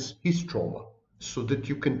experience his trauma, so that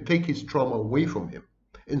you can take his trauma away from him,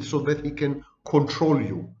 and so that he can control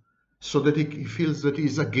you, so that he feels that he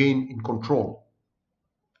is again in control.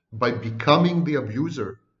 By becoming the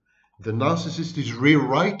abuser, the narcissist is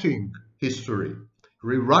rewriting history,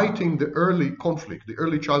 rewriting the early conflict, the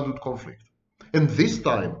early childhood conflict. And this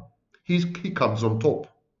time, he comes on top.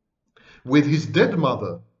 With his dead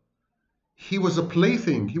mother, he was a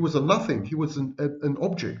plaything, he was a nothing, he was an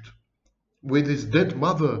object. With his dead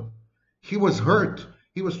mother, he was hurt,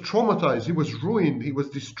 he was traumatized, he was ruined, he was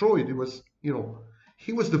destroyed,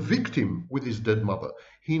 he was the victim with his dead mother.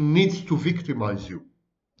 He needs to victimize you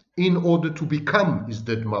in order to become his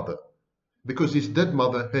dead mother, because his dead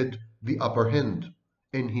mother had the upper hand,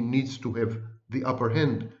 and he needs to have the upper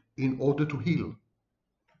hand in order to heal.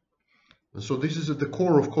 And so this is at the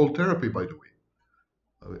core of cold therapy, by the way.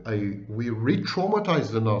 We re-traumatize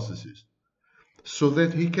the narcissist so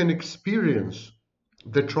that he can experience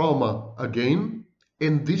the trauma again,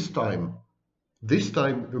 and this time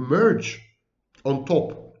emerge on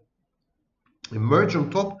top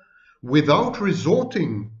without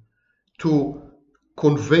resorting to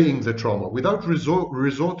conveying the trauma, without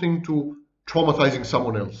resorting to traumatizing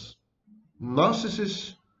someone else.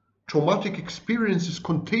 Narcissist traumatic experience is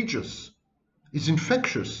contagious, is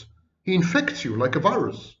infectious. He infects you like a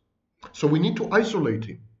virus. So we need to isolate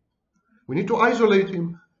him. We need to isolate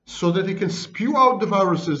him so that he can spew out the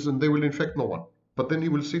viruses and they will infect no one. But then he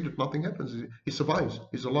will see that nothing happens. He survives.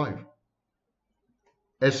 He's alive.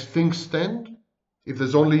 As things stand, if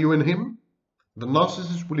there's only you and him, the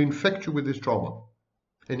narcissist will infect you with his trauma.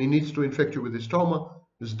 And he needs to infect you with his trauma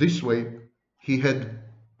because this way he had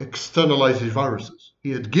externalized his viruses.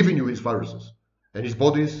 He had given you his viruses. And his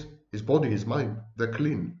body, his mind, they're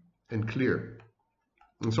clean and clear.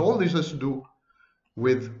 And so all this has to do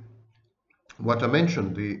with what I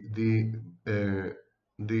mentioned, the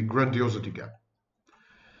grandiosity gap.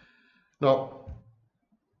 Now,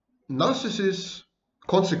 narcissists,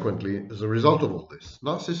 consequently, as a result of all this,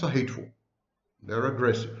 narcissists are hateful, they're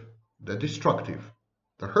aggressive, they're destructive,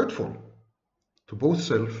 they're hurtful to both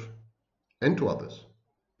self and to others,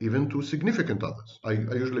 even to significant others. I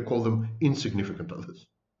usually call them insignificant others.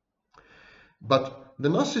 But the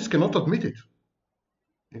narcissist cannot admit it.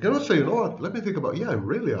 You cannot say, you know what, let me think about, yeah, I'm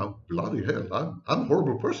bloody hell, I'm a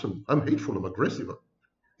horrible person, I'm hateful, I'm aggressive.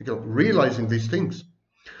 You know, realizing these things,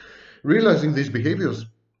 realizing these behaviors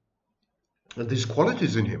and these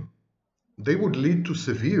qualities in him, they would lead to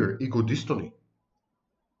severe ego dystony,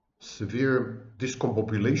 severe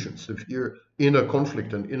discombobulation, severe inner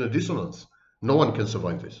conflict and inner dissonance. No one can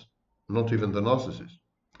survive this, not even the narcissist.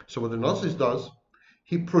 So what the narcissist does,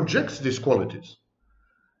 he projects these qualities.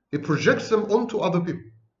 He projects them onto other people.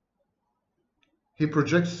 He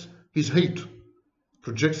projects his hate,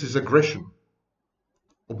 projects his aggression,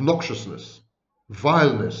 obnoxiousness,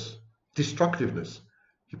 vileness, destructiveness.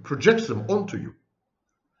 He projects them onto you.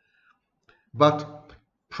 But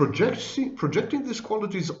projecting these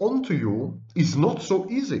qualities onto you is not so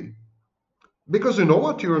easy. Because you know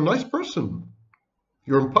what? You're a nice person.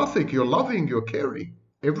 You're empathic, you're loving, you're caring.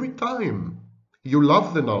 Every time you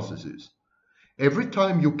love the narcissist, every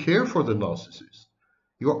time you care for the narcissist,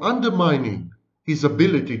 you're undermining his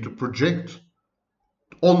ability to project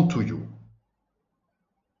onto you.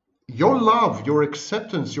 Your love, your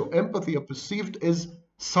acceptance, your empathy are perceived as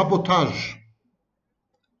sabotage,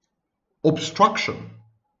 obstruction.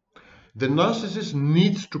 The narcissist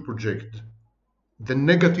needs to project the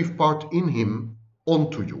negative part in him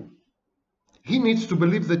onto you. He needs to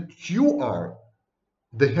believe that you are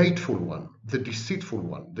the hateful one, the deceitful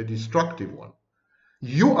one, the destructive one.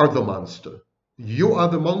 You are the monster. You are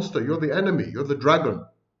the monster. You're the enemy. You're the dragon.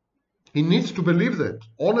 He needs to believe that,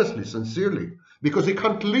 honestly, sincerely, because he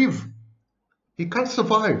can't live. He can't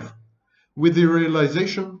survive with the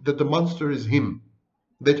realization that the monster is him,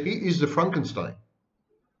 that he is the Frankenstein,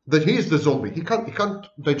 that he is the zombie. He can't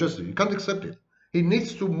digest it. He can't accept it. He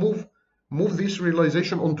needs to move this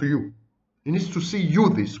realization onto you. He needs to see you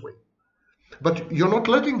this way. But you're not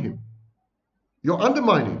letting him. You're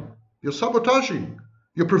undermining. You're sabotaging.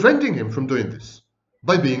 You're preventing him from doing this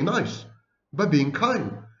by being nice, by being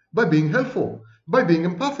kind, by being helpful, by being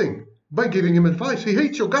empathic, by giving him advice. He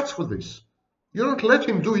hates your guts for this. You don't let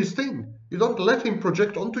him do his thing. You don't let him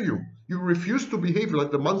project onto you. You refuse to behave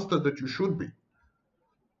like the monster that you should be.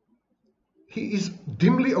 He is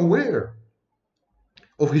dimly aware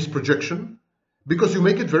of his projection because you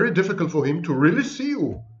make it very difficult for him to really see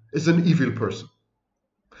you as an evil person.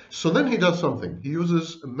 So then he does something. He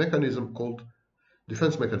uses a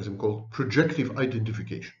defense mechanism called projective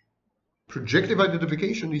identification. Projective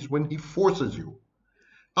identification is when he forces you,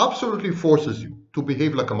 absolutely forces you to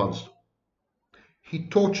behave like a monster. He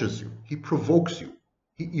tortures you, he provokes you,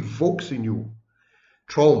 he evokes in you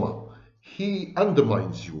trauma, he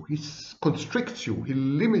undermines you, he constricts you, he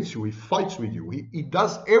limits you, he fights with you, he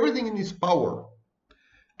does everything in his power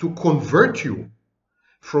to convert you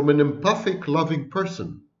from an empathic, loving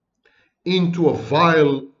person into a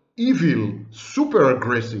vile, evil, super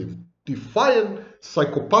aggressive, defiant,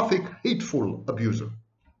 psychopathic, hateful abuser.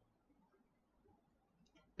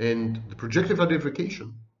 And the projective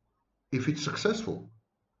identification, if it's successful,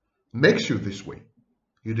 makes you this way.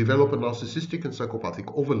 You develop a narcissistic and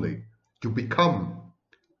psychopathic overlay. You become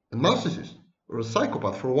a narcissist or a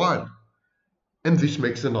psychopath for a while. And this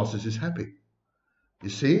makes the narcissist happy. You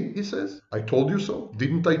see, he says, I told you so.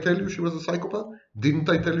 Didn't I tell you she was a psychopath? Didn't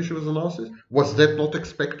I tell you she was a narcissist? Was that not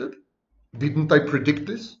expected? Didn't I predict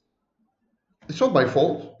this? It's not my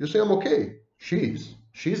fault. You say I'm okay. She's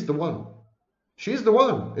the one. She's the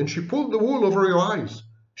one. And she pulled the wool over your eyes.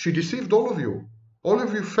 She deceived all of you. All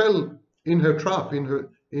of you fell in her trap, in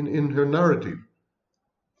her narrative.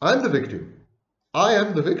 I'm the victim. I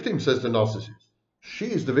am the victim, says the narcissist. She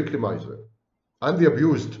is the victimizer. I'm the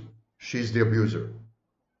abused. She's the abuser.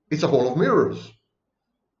 It's a hall of mirrors.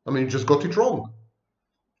 I mean, you just got it wrong.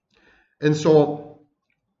 And so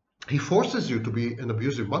he forces you to be an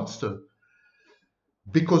abusive monster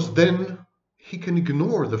because then he can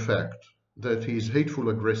ignore the fact that he is hateful,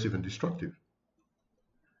 aggressive, and destructive.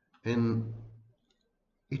 And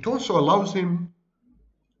it also allows him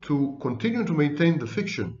to continue to maintain the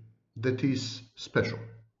fiction that he's special.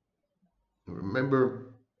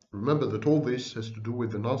 Remember that all this has to do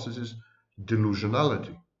with the narcissist's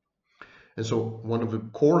delusionality. And so one of the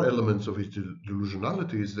core elements of his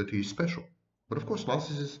delusionality is that he is special. But of course,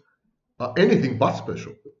 narcissists are anything but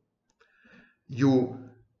special. You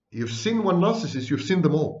You've seen one narcissist, you've seen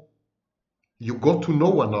them all. You got to know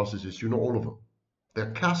one narcissist, you know all of them.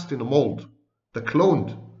 They're cast in a mold. They're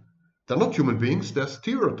cloned. They're not human beings, they're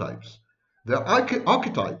stereotypes. They're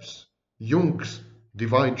archetypes. Jung's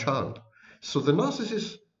divine child. So the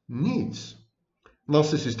narcissist needs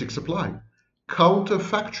narcissistic supply.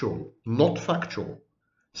 Counterfactual, not factual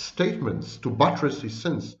statements to buttress his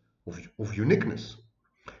sense of uniqueness.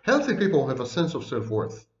 Healthy people have a sense of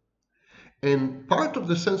self-worth. And part of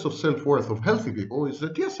the sense of self-worth of healthy people is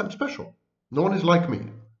that, yes, I'm special. No one is like me.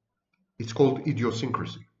 It's called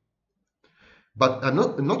idiosyncrasy. But I'm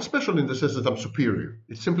not special in the sense that I'm superior.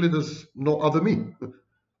 It's simply there's no other me.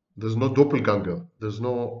 There's no doppelganger. There's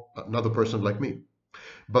no another person like me.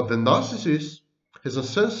 But the narcissist has a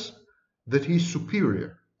sense that he's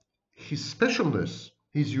superior. His specialness,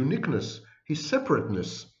 his uniqueness, his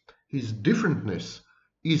separateness, his differentness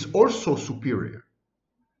is also superior.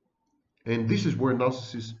 And this is where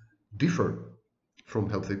narcissists differ from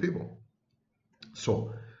healthy people.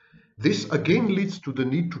 So this again leads to the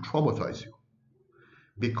need to traumatize you,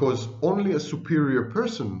 because only a superior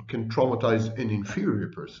person can traumatize an inferior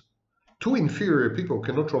person. Two inferior people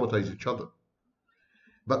cannot traumatize each other.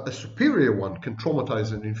 But a superior one can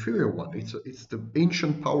traumatize an inferior one. It's the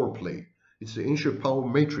ancient power play. It's the ancient power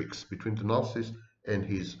matrix between the narcissist and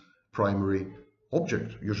his primary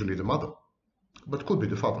object, usually the mother, but could be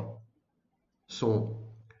the father. So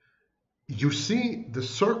you see the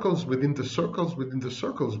circles within the circles within the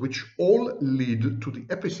circles, which all lead to the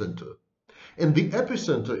epicenter. And the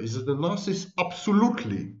epicenter is that the narcissist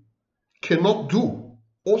absolutely cannot do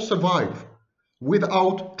or survive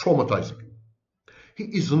without traumatizing you. He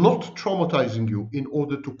is not traumatizing you in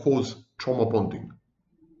order to cause trauma bonding.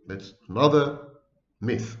 That's another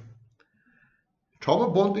myth. Trauma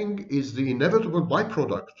bonding is the inevitable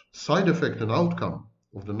byproduct, side effect, and outcome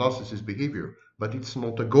of the narcissist's behavior, but it's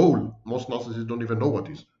not a goal. Most narcissists don't even know what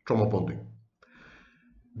is trauma bonding.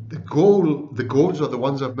 The goals are the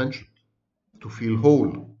ones I've mentioned. To feel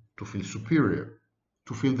whole, to feel superior,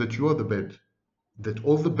 to feel that you are the bad, that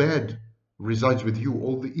all the bad resides with you,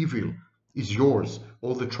 all the evil is yours,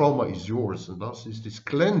 all the trauma is yours. The narcissist is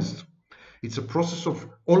cleansed. It's a process of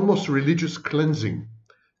almost religious cleansing,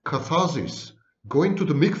 catharsis, going to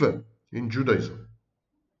the mikveh in Judaism.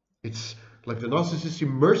 It's like the narcissist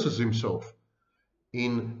immerses himself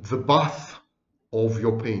in the bath of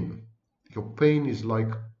your pain. Your pain is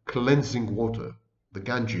like cleansing water, the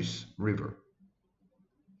Ganges River.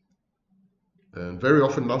 And very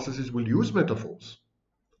often narcissists will use metaphors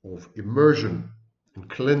of immersion and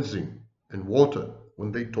cleansing and water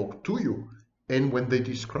when they talk to you and when they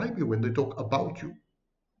describe you, when they talk about you.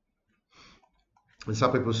 And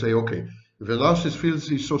some people say, okay, if a narcissist feels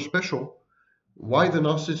he's so special, why many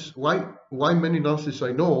narcissists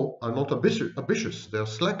I know are not ambitious? They are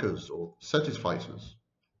slackers or satisficers,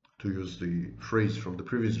 to use the phrase from the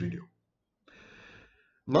previous video.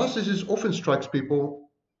 Narcissism often strikes people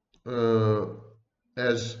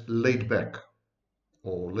as laid back,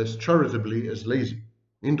 or less charitably as lazy,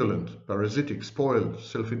 indolent, parasitic, spoiled,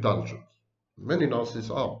 self-indulgent. Many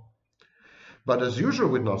narcissists are. But as usual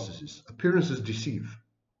with narcissists, appearances deceive.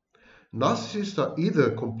 Narcissists are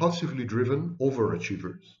either compulsively driven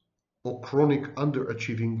overachievers or chronic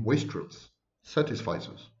underachieving wastrels,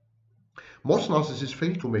 satisficers. Most narcissists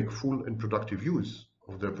fail to make full and productive use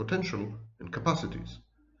of their potential and capacities.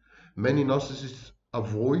 Many narcissists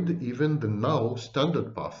avoid even the now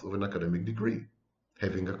standard path of an academic degree,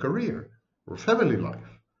 having a career, or family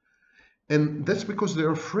life. And that's because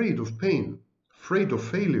they're afraid of pain, afraid of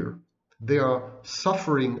failure. They are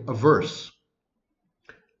suffering averse.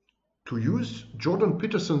 To use Jordan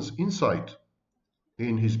Peterson's insight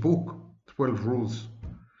in his book, 12 Rules,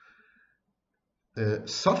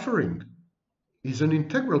 suffering is an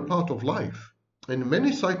integral part of life. And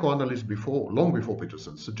many psychoanalysts long before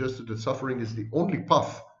Peterson, suggested that suffering is the only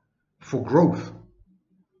path for growth.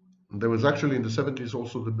 There was actually in the 70s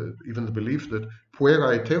also even the belief that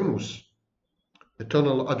puera aeternus,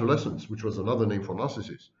 eternal adolescence, which was another name for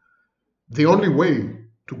narcissists, the only way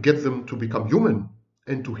to get them to become human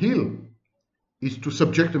and to heal is to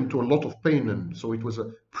subject them to a lot of pain. And so it was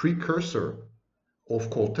a precursor of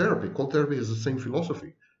cold therapy. Cold therapy has the same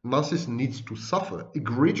philosophy. Narcissist needs to suffer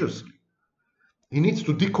egregiously. He needs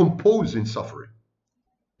to decompose in suffering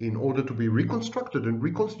in order to be reconstructed and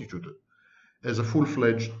reconstituted as a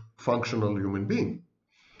full-fledged functional human being.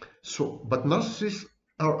 So, but narcissists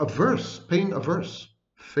are averse, pain averse,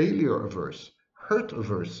 failure averse, hurt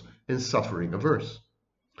averse, and suffering averse.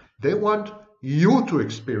 They want you to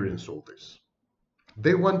experience all this.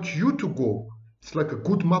 They want you to go. It's like a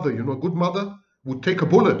good mother, a good mother would take a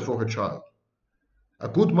bullet for her child. A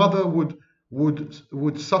good mother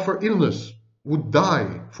would suffer illness, would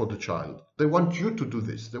die for the child. They want you to do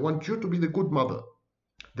this. They want you to be the good mother.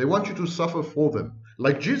 They want you to suffer for them.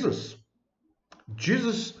 Like Jesus.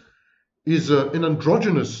 Jesus is an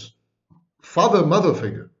androgynous father-mother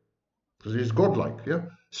figure, because he's godlike. Yeah.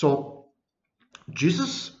 So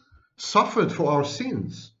Jesus suffered for our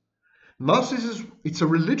sins. Narcissist, it's a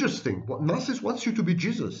religious thing. Narcissist wants you to be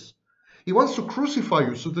Jesus. He wants to crucify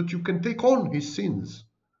you so that you can take on his sins.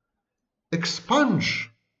 Expunge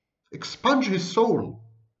his soul.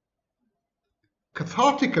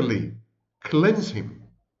 Cathartically cleanse him.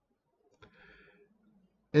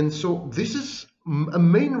 And so this is a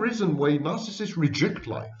main reason why narcissists reject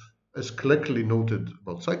life, as Cleckley noted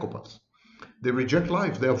about psychopaths. They reject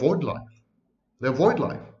life, they avoid life. They avoid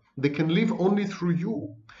life. They can live only through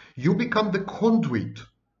you. You become the conduit,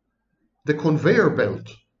 the conveyor belt,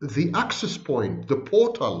 the access point, the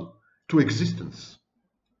portal to existence.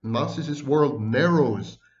 Narcissist world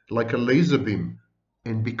narrows like a laser beam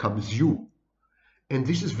and becomes you. And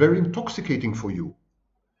this is very intoxicating for you.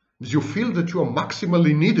 You feel that you are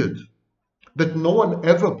maximally needed, that no one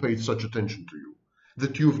ever paid such attention to you,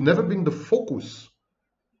 that you've never been the focus,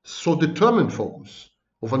 so determined focus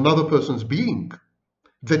of another person's being,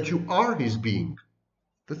 that you are his being.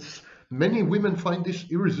 Many women find this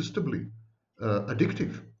irresistibly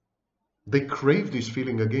addictive. They crave this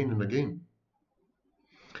feeling again and again.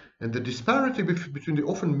 And the disparity between the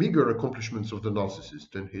often meager accomplishments of the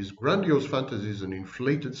narcissist and his grandiose fantasies and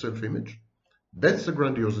inflated self-image, that's the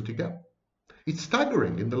grandiosity gap. It's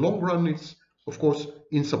staggering. In the long run, it's, of course,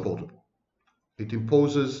 insupportable. It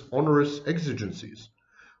imposes onerous exigencies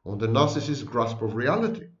on the narcissist's grasp of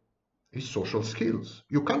reality, his social skills.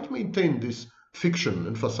 You can't maintain this fiction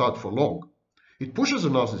and facade for long. It pushes a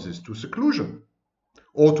narcissist to seclusion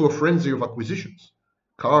or to a frenzy of acquisitions.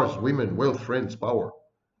 Cars, women, wealth, friends, power.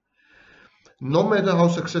 No matter how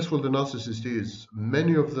successful the narcissist is,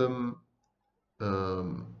 many of them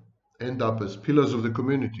end up as pillars of the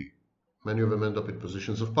community. Many of them end up in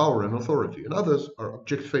positions of power and authority, and others are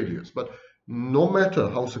abject failures. But no matter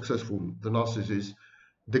how successful the narcissist is,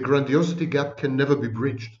 the grandiosity gap can never be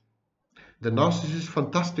bridged. The narcissist's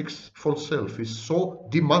fantastic false self is so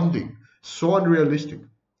demanding, so unrealistic.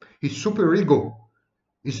 His superego,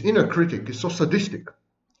 his inner critic, is so sadistic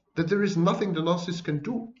that there is nothing the narcissist can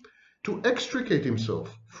do to extricate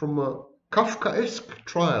himself from a Kafkaesque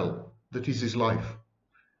trial that is his life.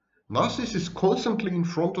 Narcissist is constantly in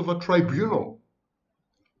front of a tribunal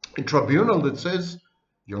that says,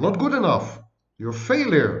 you're not good enough, you're a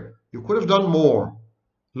failure, you could have done more,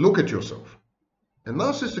 look at yourself. And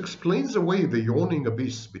Narcissist explains away the yawning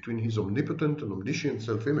abyss between his omnipotent and omniscient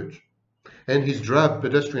self-image and his drab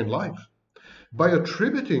pedestrian life by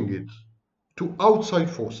attributing it to outside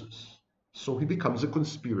forces. So he becomes a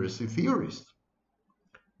conspiracy theorist.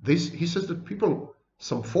 He says that people,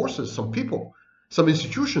 some forces, some people, some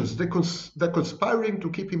institutions, they're conspiring to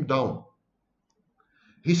keep him down.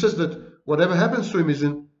 He says that whatever happens to him is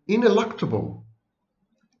an ineluctable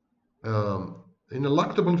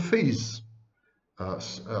phase,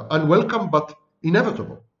 unwelcome but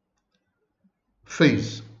inevitable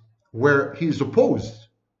phase, where he is opposed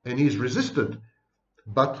and he is resisted,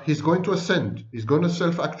 but he's going to ascend, he's going to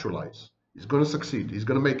self-actualize, he's going to succeed, he's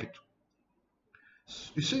going to make it.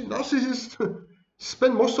 You see, narcissists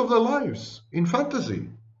spend most of their lives in fantasy,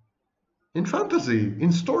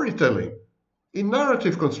 in storytelling, in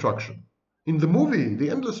narrative construction, in the movie, the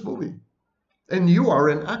endless movie. And you are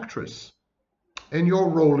an actress, and your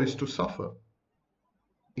role is to suffer.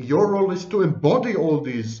 Your role is to embody all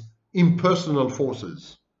these impersonal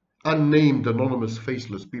forces, unnamed, anonymous,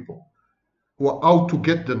 faceless people who are out to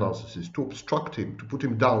get the narcissist, to obstruct him, to put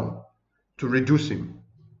him down, to reduce him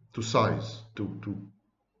to size, to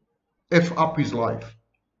F up his life.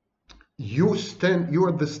 You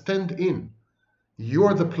are the stand-in. You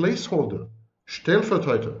are the placeholder,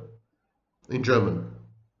 Stellvertreter in German.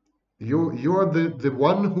 You are the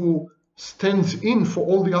one who stands in for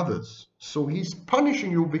all the others. So he's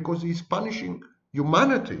punishing you because he's punishing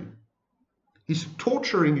humanity. He's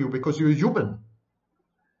torturing you because you're human.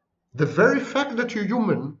 The very fact that you're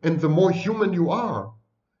human, and the more human you are,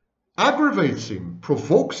 aggravates him,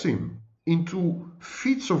 provokes him into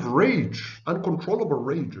fits of rage, uncontrollable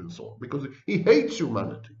rage and so on, because he hates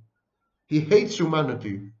humanity. He hates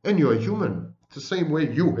humanity, and you're human. It's the same way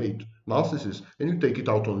you hate narcissists, and you take it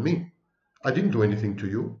out on me. I didn't do anything to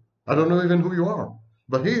you. I don't know even who you are.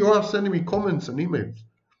 But here you are sending me comments and emails,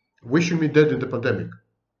 wishing me dead in the pandemic,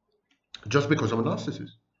 just because I'm a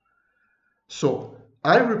narcissist. So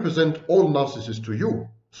I represent all narcissists to you,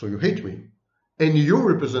 so you hate me. and you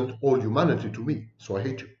represent all humanity to me, so I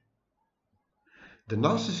hate you. The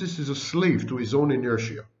narcissist is a slave to his own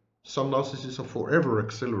inertia. Some narcissists are forever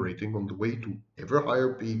accelerating on the way to ever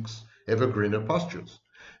higher peaks, ever greener pastures.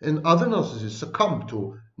 And other narcissists succumb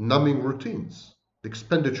to numbing routines, the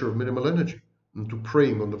expenditure of minimal energy, and to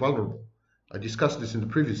preying on the vulnerable. I discussed this in the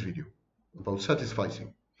previous video about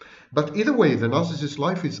satisficing. But either way, the narcissist's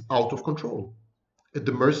life is out of control, at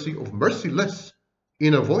the mercy of merciless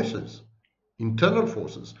inner voices, internal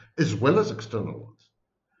forces, as well as external ones.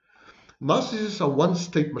 Narcissists are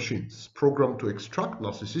one-state machines programmed to extract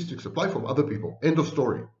narcissistic supply from other people. End of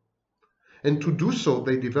story. And to do so,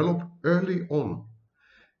 they develop early on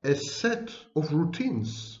a set of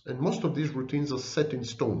routines, and most of these routines are set in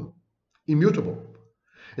stone, immutable.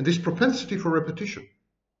 And this propensity for repetition,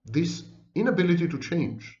 this inability to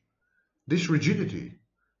change, this rigidity,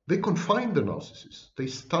 they confine the narcissist, they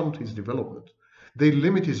stunt his development, they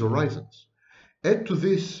limit his horizons. Add to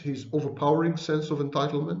this his overpowering sense of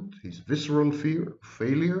entitlement, his visceral fear of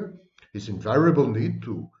failure, his invariable need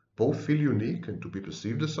to both feel unique and to be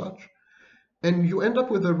perceived as such, and you end up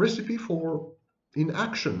with a recipe for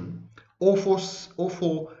inaction or for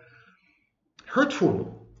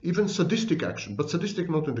hurtful, even sadistic action, but sadistic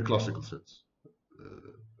not in the classical sense.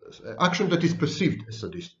 Action that is perceived as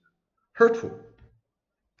sadistic, hurtful,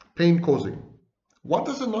 pain-causing. What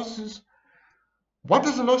does a narcissist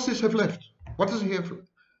have left? What does he have?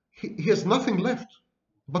 He has nothing left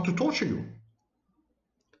but to torture you.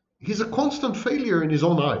 He's a constant failure in his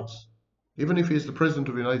own eyes. Even if he's the president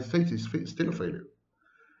of the United States, he's still a failure.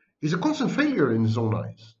 He's a constant failure in his own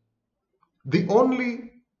eyes.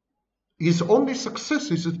 His only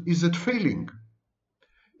success is at failing.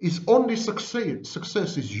 His only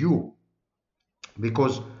success is you.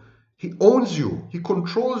 Because he owns you, he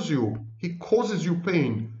controls you, he causes you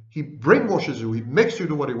pain, he brainwashes you, he makes you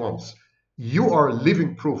do what he wants. You are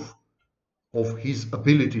living proof of his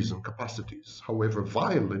abilities and capacities, however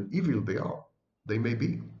vile and evil they may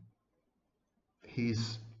be.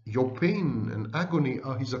 Your pain and agony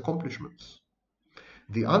are his accomplishments.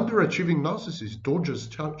 The underachieving narcissist dodges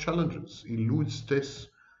challenges, eludes tests,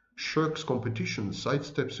 shirks competition,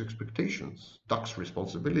 sidesteps expectations, ducks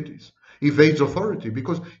responsibilities, evades authority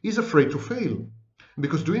because he's afraid to fail,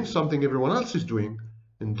 because doing something everyone else is doing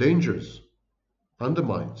endangers,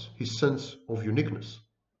 undermines his sense of uniqueness.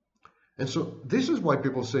 And so this is why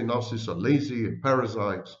people say narcissists are lazy and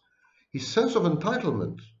parasites. His sense of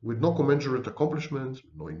entitlement, with no commensurate accomplishments,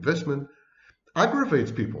 no investment,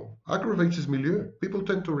 aggravates people, aggravates his milieu. People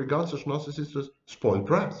tend to regard such narcissists as spoiled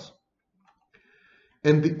brats.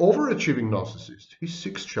 And the overachieving narcissist, he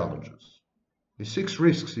seeks challenges, he seeks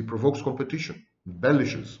risks, he provokes competition,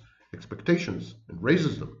 embellishes expectations and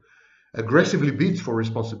raises them, aggressively bids for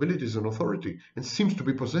responsibilities and authority, and seems to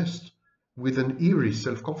be possessed with an eerie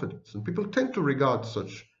self-confidence. And people tend to regard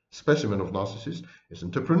such specimen of narcissist as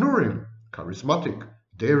entrepreneurial, charismatic,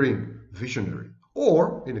 daring, visionary,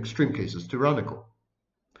 or, in extreme cases, tyrannical.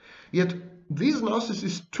 Yet, these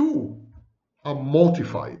narcissists too are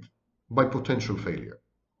mortified by potential failure.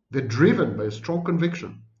 They're driven by a strong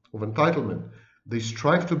conviction of entitlement. They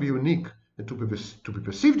strive to be unique and to be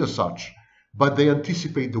perceived as such, but they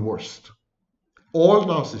anticipate the worst. All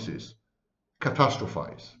narcissists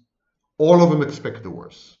catastrophize. All of them expect the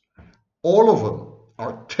worst. All of them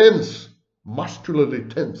are tense, muscularly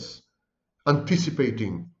tense,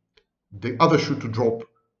 anticipating the other shoe to drop,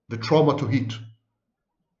 the trauma to hit,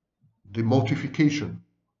 the mortification.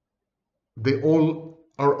 They all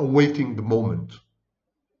are awaiting the moment.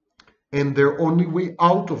 And their only way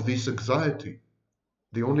out of this anxiety,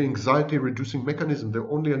 the only anxiety-reducing mechanism, their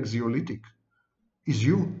only anxiolytic, is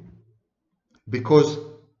you. Because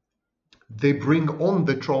they bring on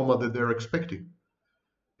the trauma that they're expecting.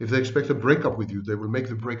 If they expect a breakup with you, they will make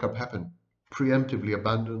the breakup happen, preemptively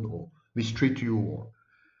abandon or mistreat you.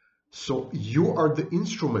 So you are the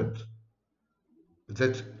instrument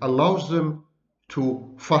that allows them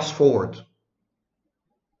to fast forward,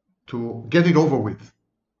 to get it over with,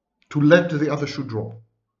 to let the other shoe drop.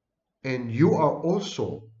 And you are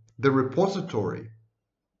also the repository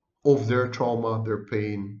of their trauma, their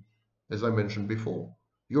pain, as I mentioned before.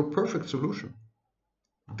 Your perfect solution.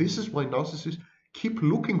 This is why narcissists keep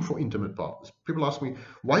looking for intimate partners. People ask me,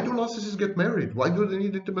 why do narcissists get married? Why do they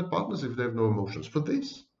need intimate partners if they have no emotions? For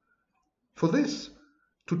this,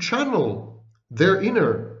 to channel their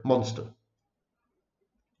inner monster,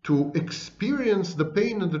 to experience the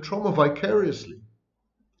pain and the trauma vicariously,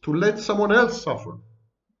 to let someone else suffer,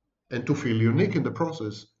 and to feel unique in the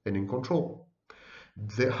process and in control.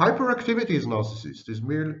 The hyperactivity is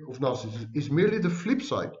merely the flip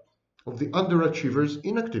side of the underachiever's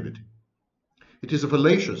inactivity. It is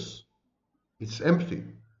fallacious, it's empty,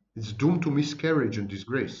 it's doomed to miscarriage and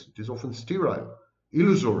disgrace. It is often sterile,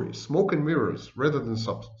 illusory, smoke and mirrors rather than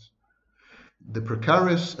substance. The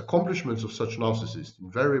precarious accomplishments of such narcissists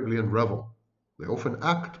invariably unravel. They often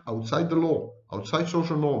act outside the law, outside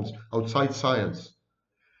social norms, outside science.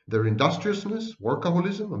 Their industriousness,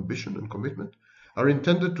 workaholism, ambition, and commitment are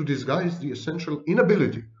intended to disguise the essential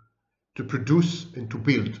inability to produce and to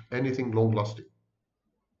build anything long-lasting.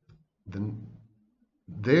 Then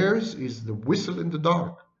theirs is the whistle in the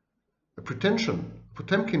dark, a pretension,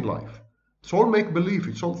 Potemkin life. It's all make-believe,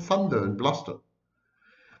 it's all thunder and bluster.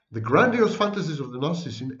 The grandiose fantasies of the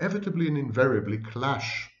narcissist inevitably and invariably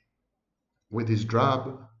clash with his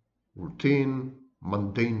drab, routine,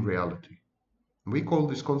 mundane reality. We call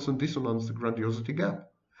this constant dissonance the grandiosity gap.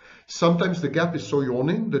 Sometimes the gap is so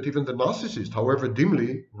yawning that even the narcissist, however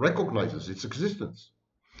dimly, recognizes its existence.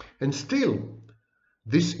 And still,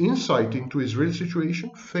 this insight into his real situation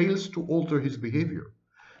fails to alter his behavior.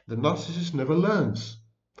 The narcissist never learns,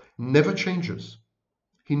 never changes.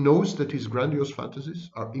 He knows that his grandiose fantasies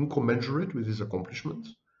are incommensurate with his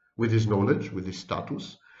accomplishments, with his knowledge, with his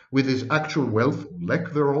status, with his actual wealth, or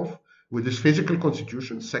lack thereof, with his physical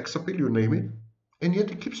constitution, sex appeal, you name it, and yet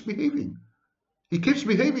he keeps behaving. He keeps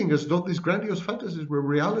behaving as though these grandiose fantasies were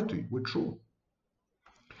reality, were true.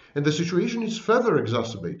 And the situation is further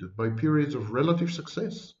exacerbated by periods of relative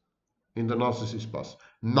success in the narcissist's past.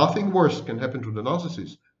 Nothing worse can happen to the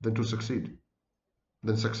narcissist than to succeed,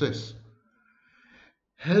 than success.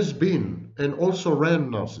 Has been and also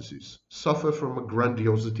ran narcissists suffer from a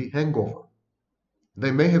grandiosity hangover.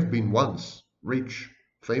 They may have been once rich,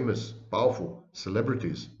 famous, powerful,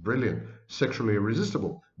 celebrities, brilliant, sexually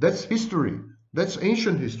irresistible. That's history. That's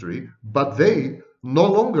ancient history, but they no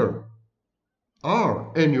longer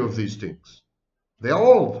are any of these things. They are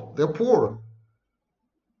old, they're poor,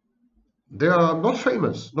 they are not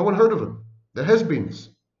famous, no one heard of them. They're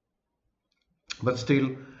has-beens. But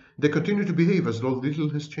still, they continue to behave as though little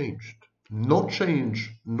has changed. No change,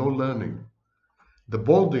 no learning. The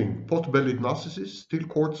balding, pot-bellied narcissist still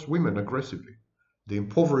courts women aggressively. The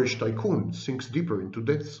impoverished tycoon sinks deeper into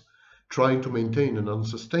debts, trying to maintain an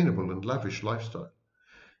unsustainable and lavish lifestyle.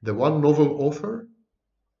 The one novel author,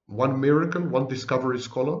 one miracle, one discovery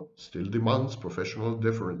scholar still demands professional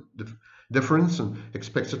deference and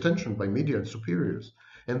expects attention by media and superiors.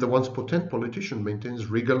 And the once potent politician maintains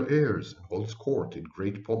regal airs and holds court in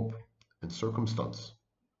great pomp and circumstance.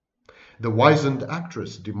 The wizened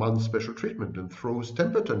actress demands special treatment and throws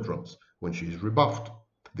temper tantrums when she is rebuffed.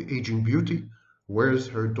 The aging beauty wears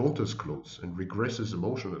her daughter's clothes and regresses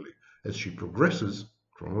emotionally as she progresses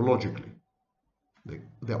chronologically.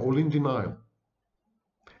 They're all in denial.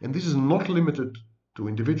 And this is not limited to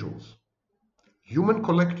individuals. Human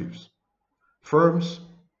collectives, firms,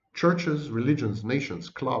 churches, religions, nations,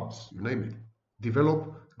 clubs, you name it,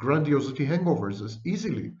 develop grandiosity hangovers as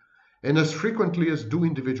easily and as frequently as do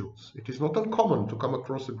individuals. It is not uncommon to come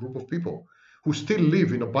across a group of people who still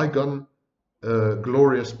live in a bygone,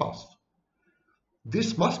 glorious past.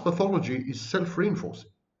 This mass pathology is self-reinforcing.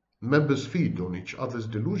 Members feed on each other's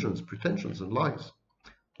delusions, pretensions, and lies.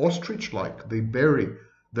 Ostrich-like, they bury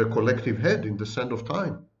their collective head in the sand of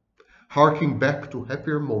time, harking back to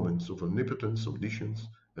happier moments of omnipotence, omniscience,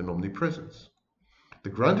 and omnipresence.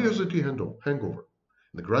 The grandiosity hangover and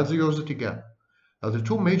the grandiosity gap are the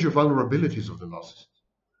two major vulnerabilities of the narcissist.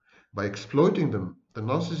 By exploiting them, the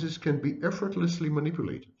narcissist can be effortlessly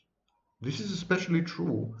manipulated. This is especially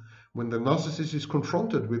true when the narcissist is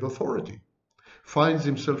confronted with authority, finds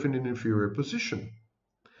himself in an inferior position,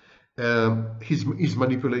 is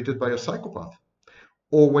manipulated by a psychopath,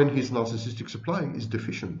 or when his narcissistic supply is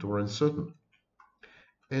deficient or uncertain.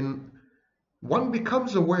 And one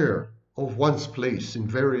becomes aware of one's place in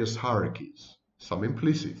various hierarchies, some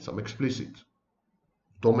implicit, some explicit.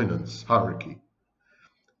 Dominance hierarchy.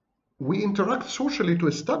 We interact socially to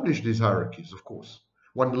establish these hierarchies, of course.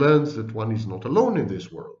 One learns that one is not alone in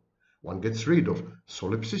this world. One gets rid of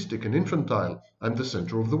solipsistic and infantile, I'm the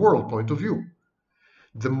center of the world point of view.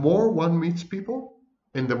 The more one meets people,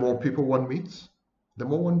 and the more people one meets, the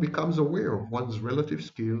more one becomes aware of one's relative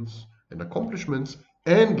skills and accomplishments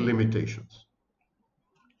and limitations.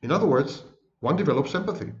 In other words, one develops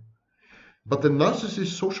empathy. But the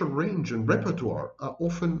narcissist's social range and repertoire are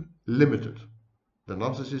often limited. The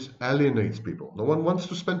narcissist alienates people. No one wants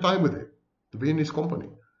to spend time with him, to be in his company.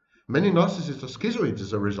 Many narcissists are schizoids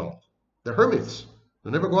as a result. They're hermits.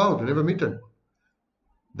 They never go out, they never meet anyone.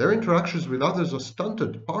 Their interactions with others are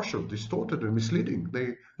stunted, partial, distorted, and misleading.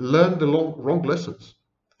 They learn the wrong lessons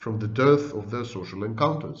from the dearth of their social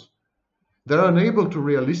encounters. They're unable to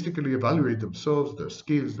realistically evaluate themselves, their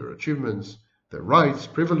skills, their achievements, their rights,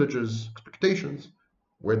 privileges, expectations,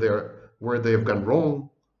 where they have gone wrong,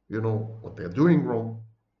 what they're doing wrong.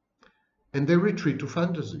 And they retreat to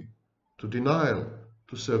fantasy, to denial,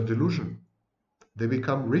 to self-delusion. They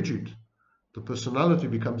become rigid. The personality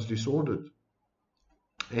becomes disordered.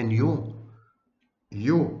 And you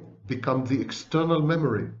become the external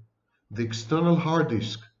memory, the external hard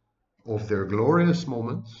disk of their glorious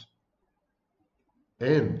moments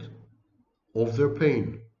and of their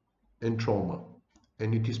pain and trauma.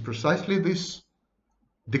 And it is precisely this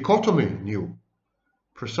dichotomy,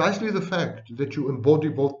 precisely the fact that you embody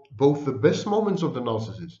both the best moments of the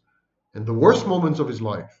narcissist and the worst moments of his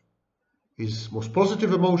life, his most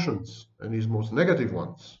positive emotions and his most negative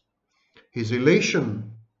ones, his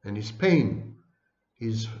elation and his pain,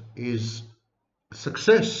 his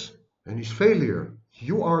success and his failure.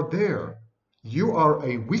 You are there. You are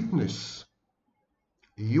a witness.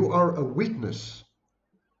 You are a witness.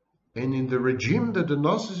 And in the regime that the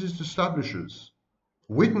narcissist establishes,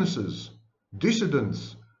 witnesses,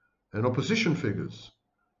 dissidents, and opposition figures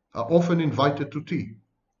are often invited to tea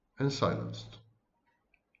and silenced.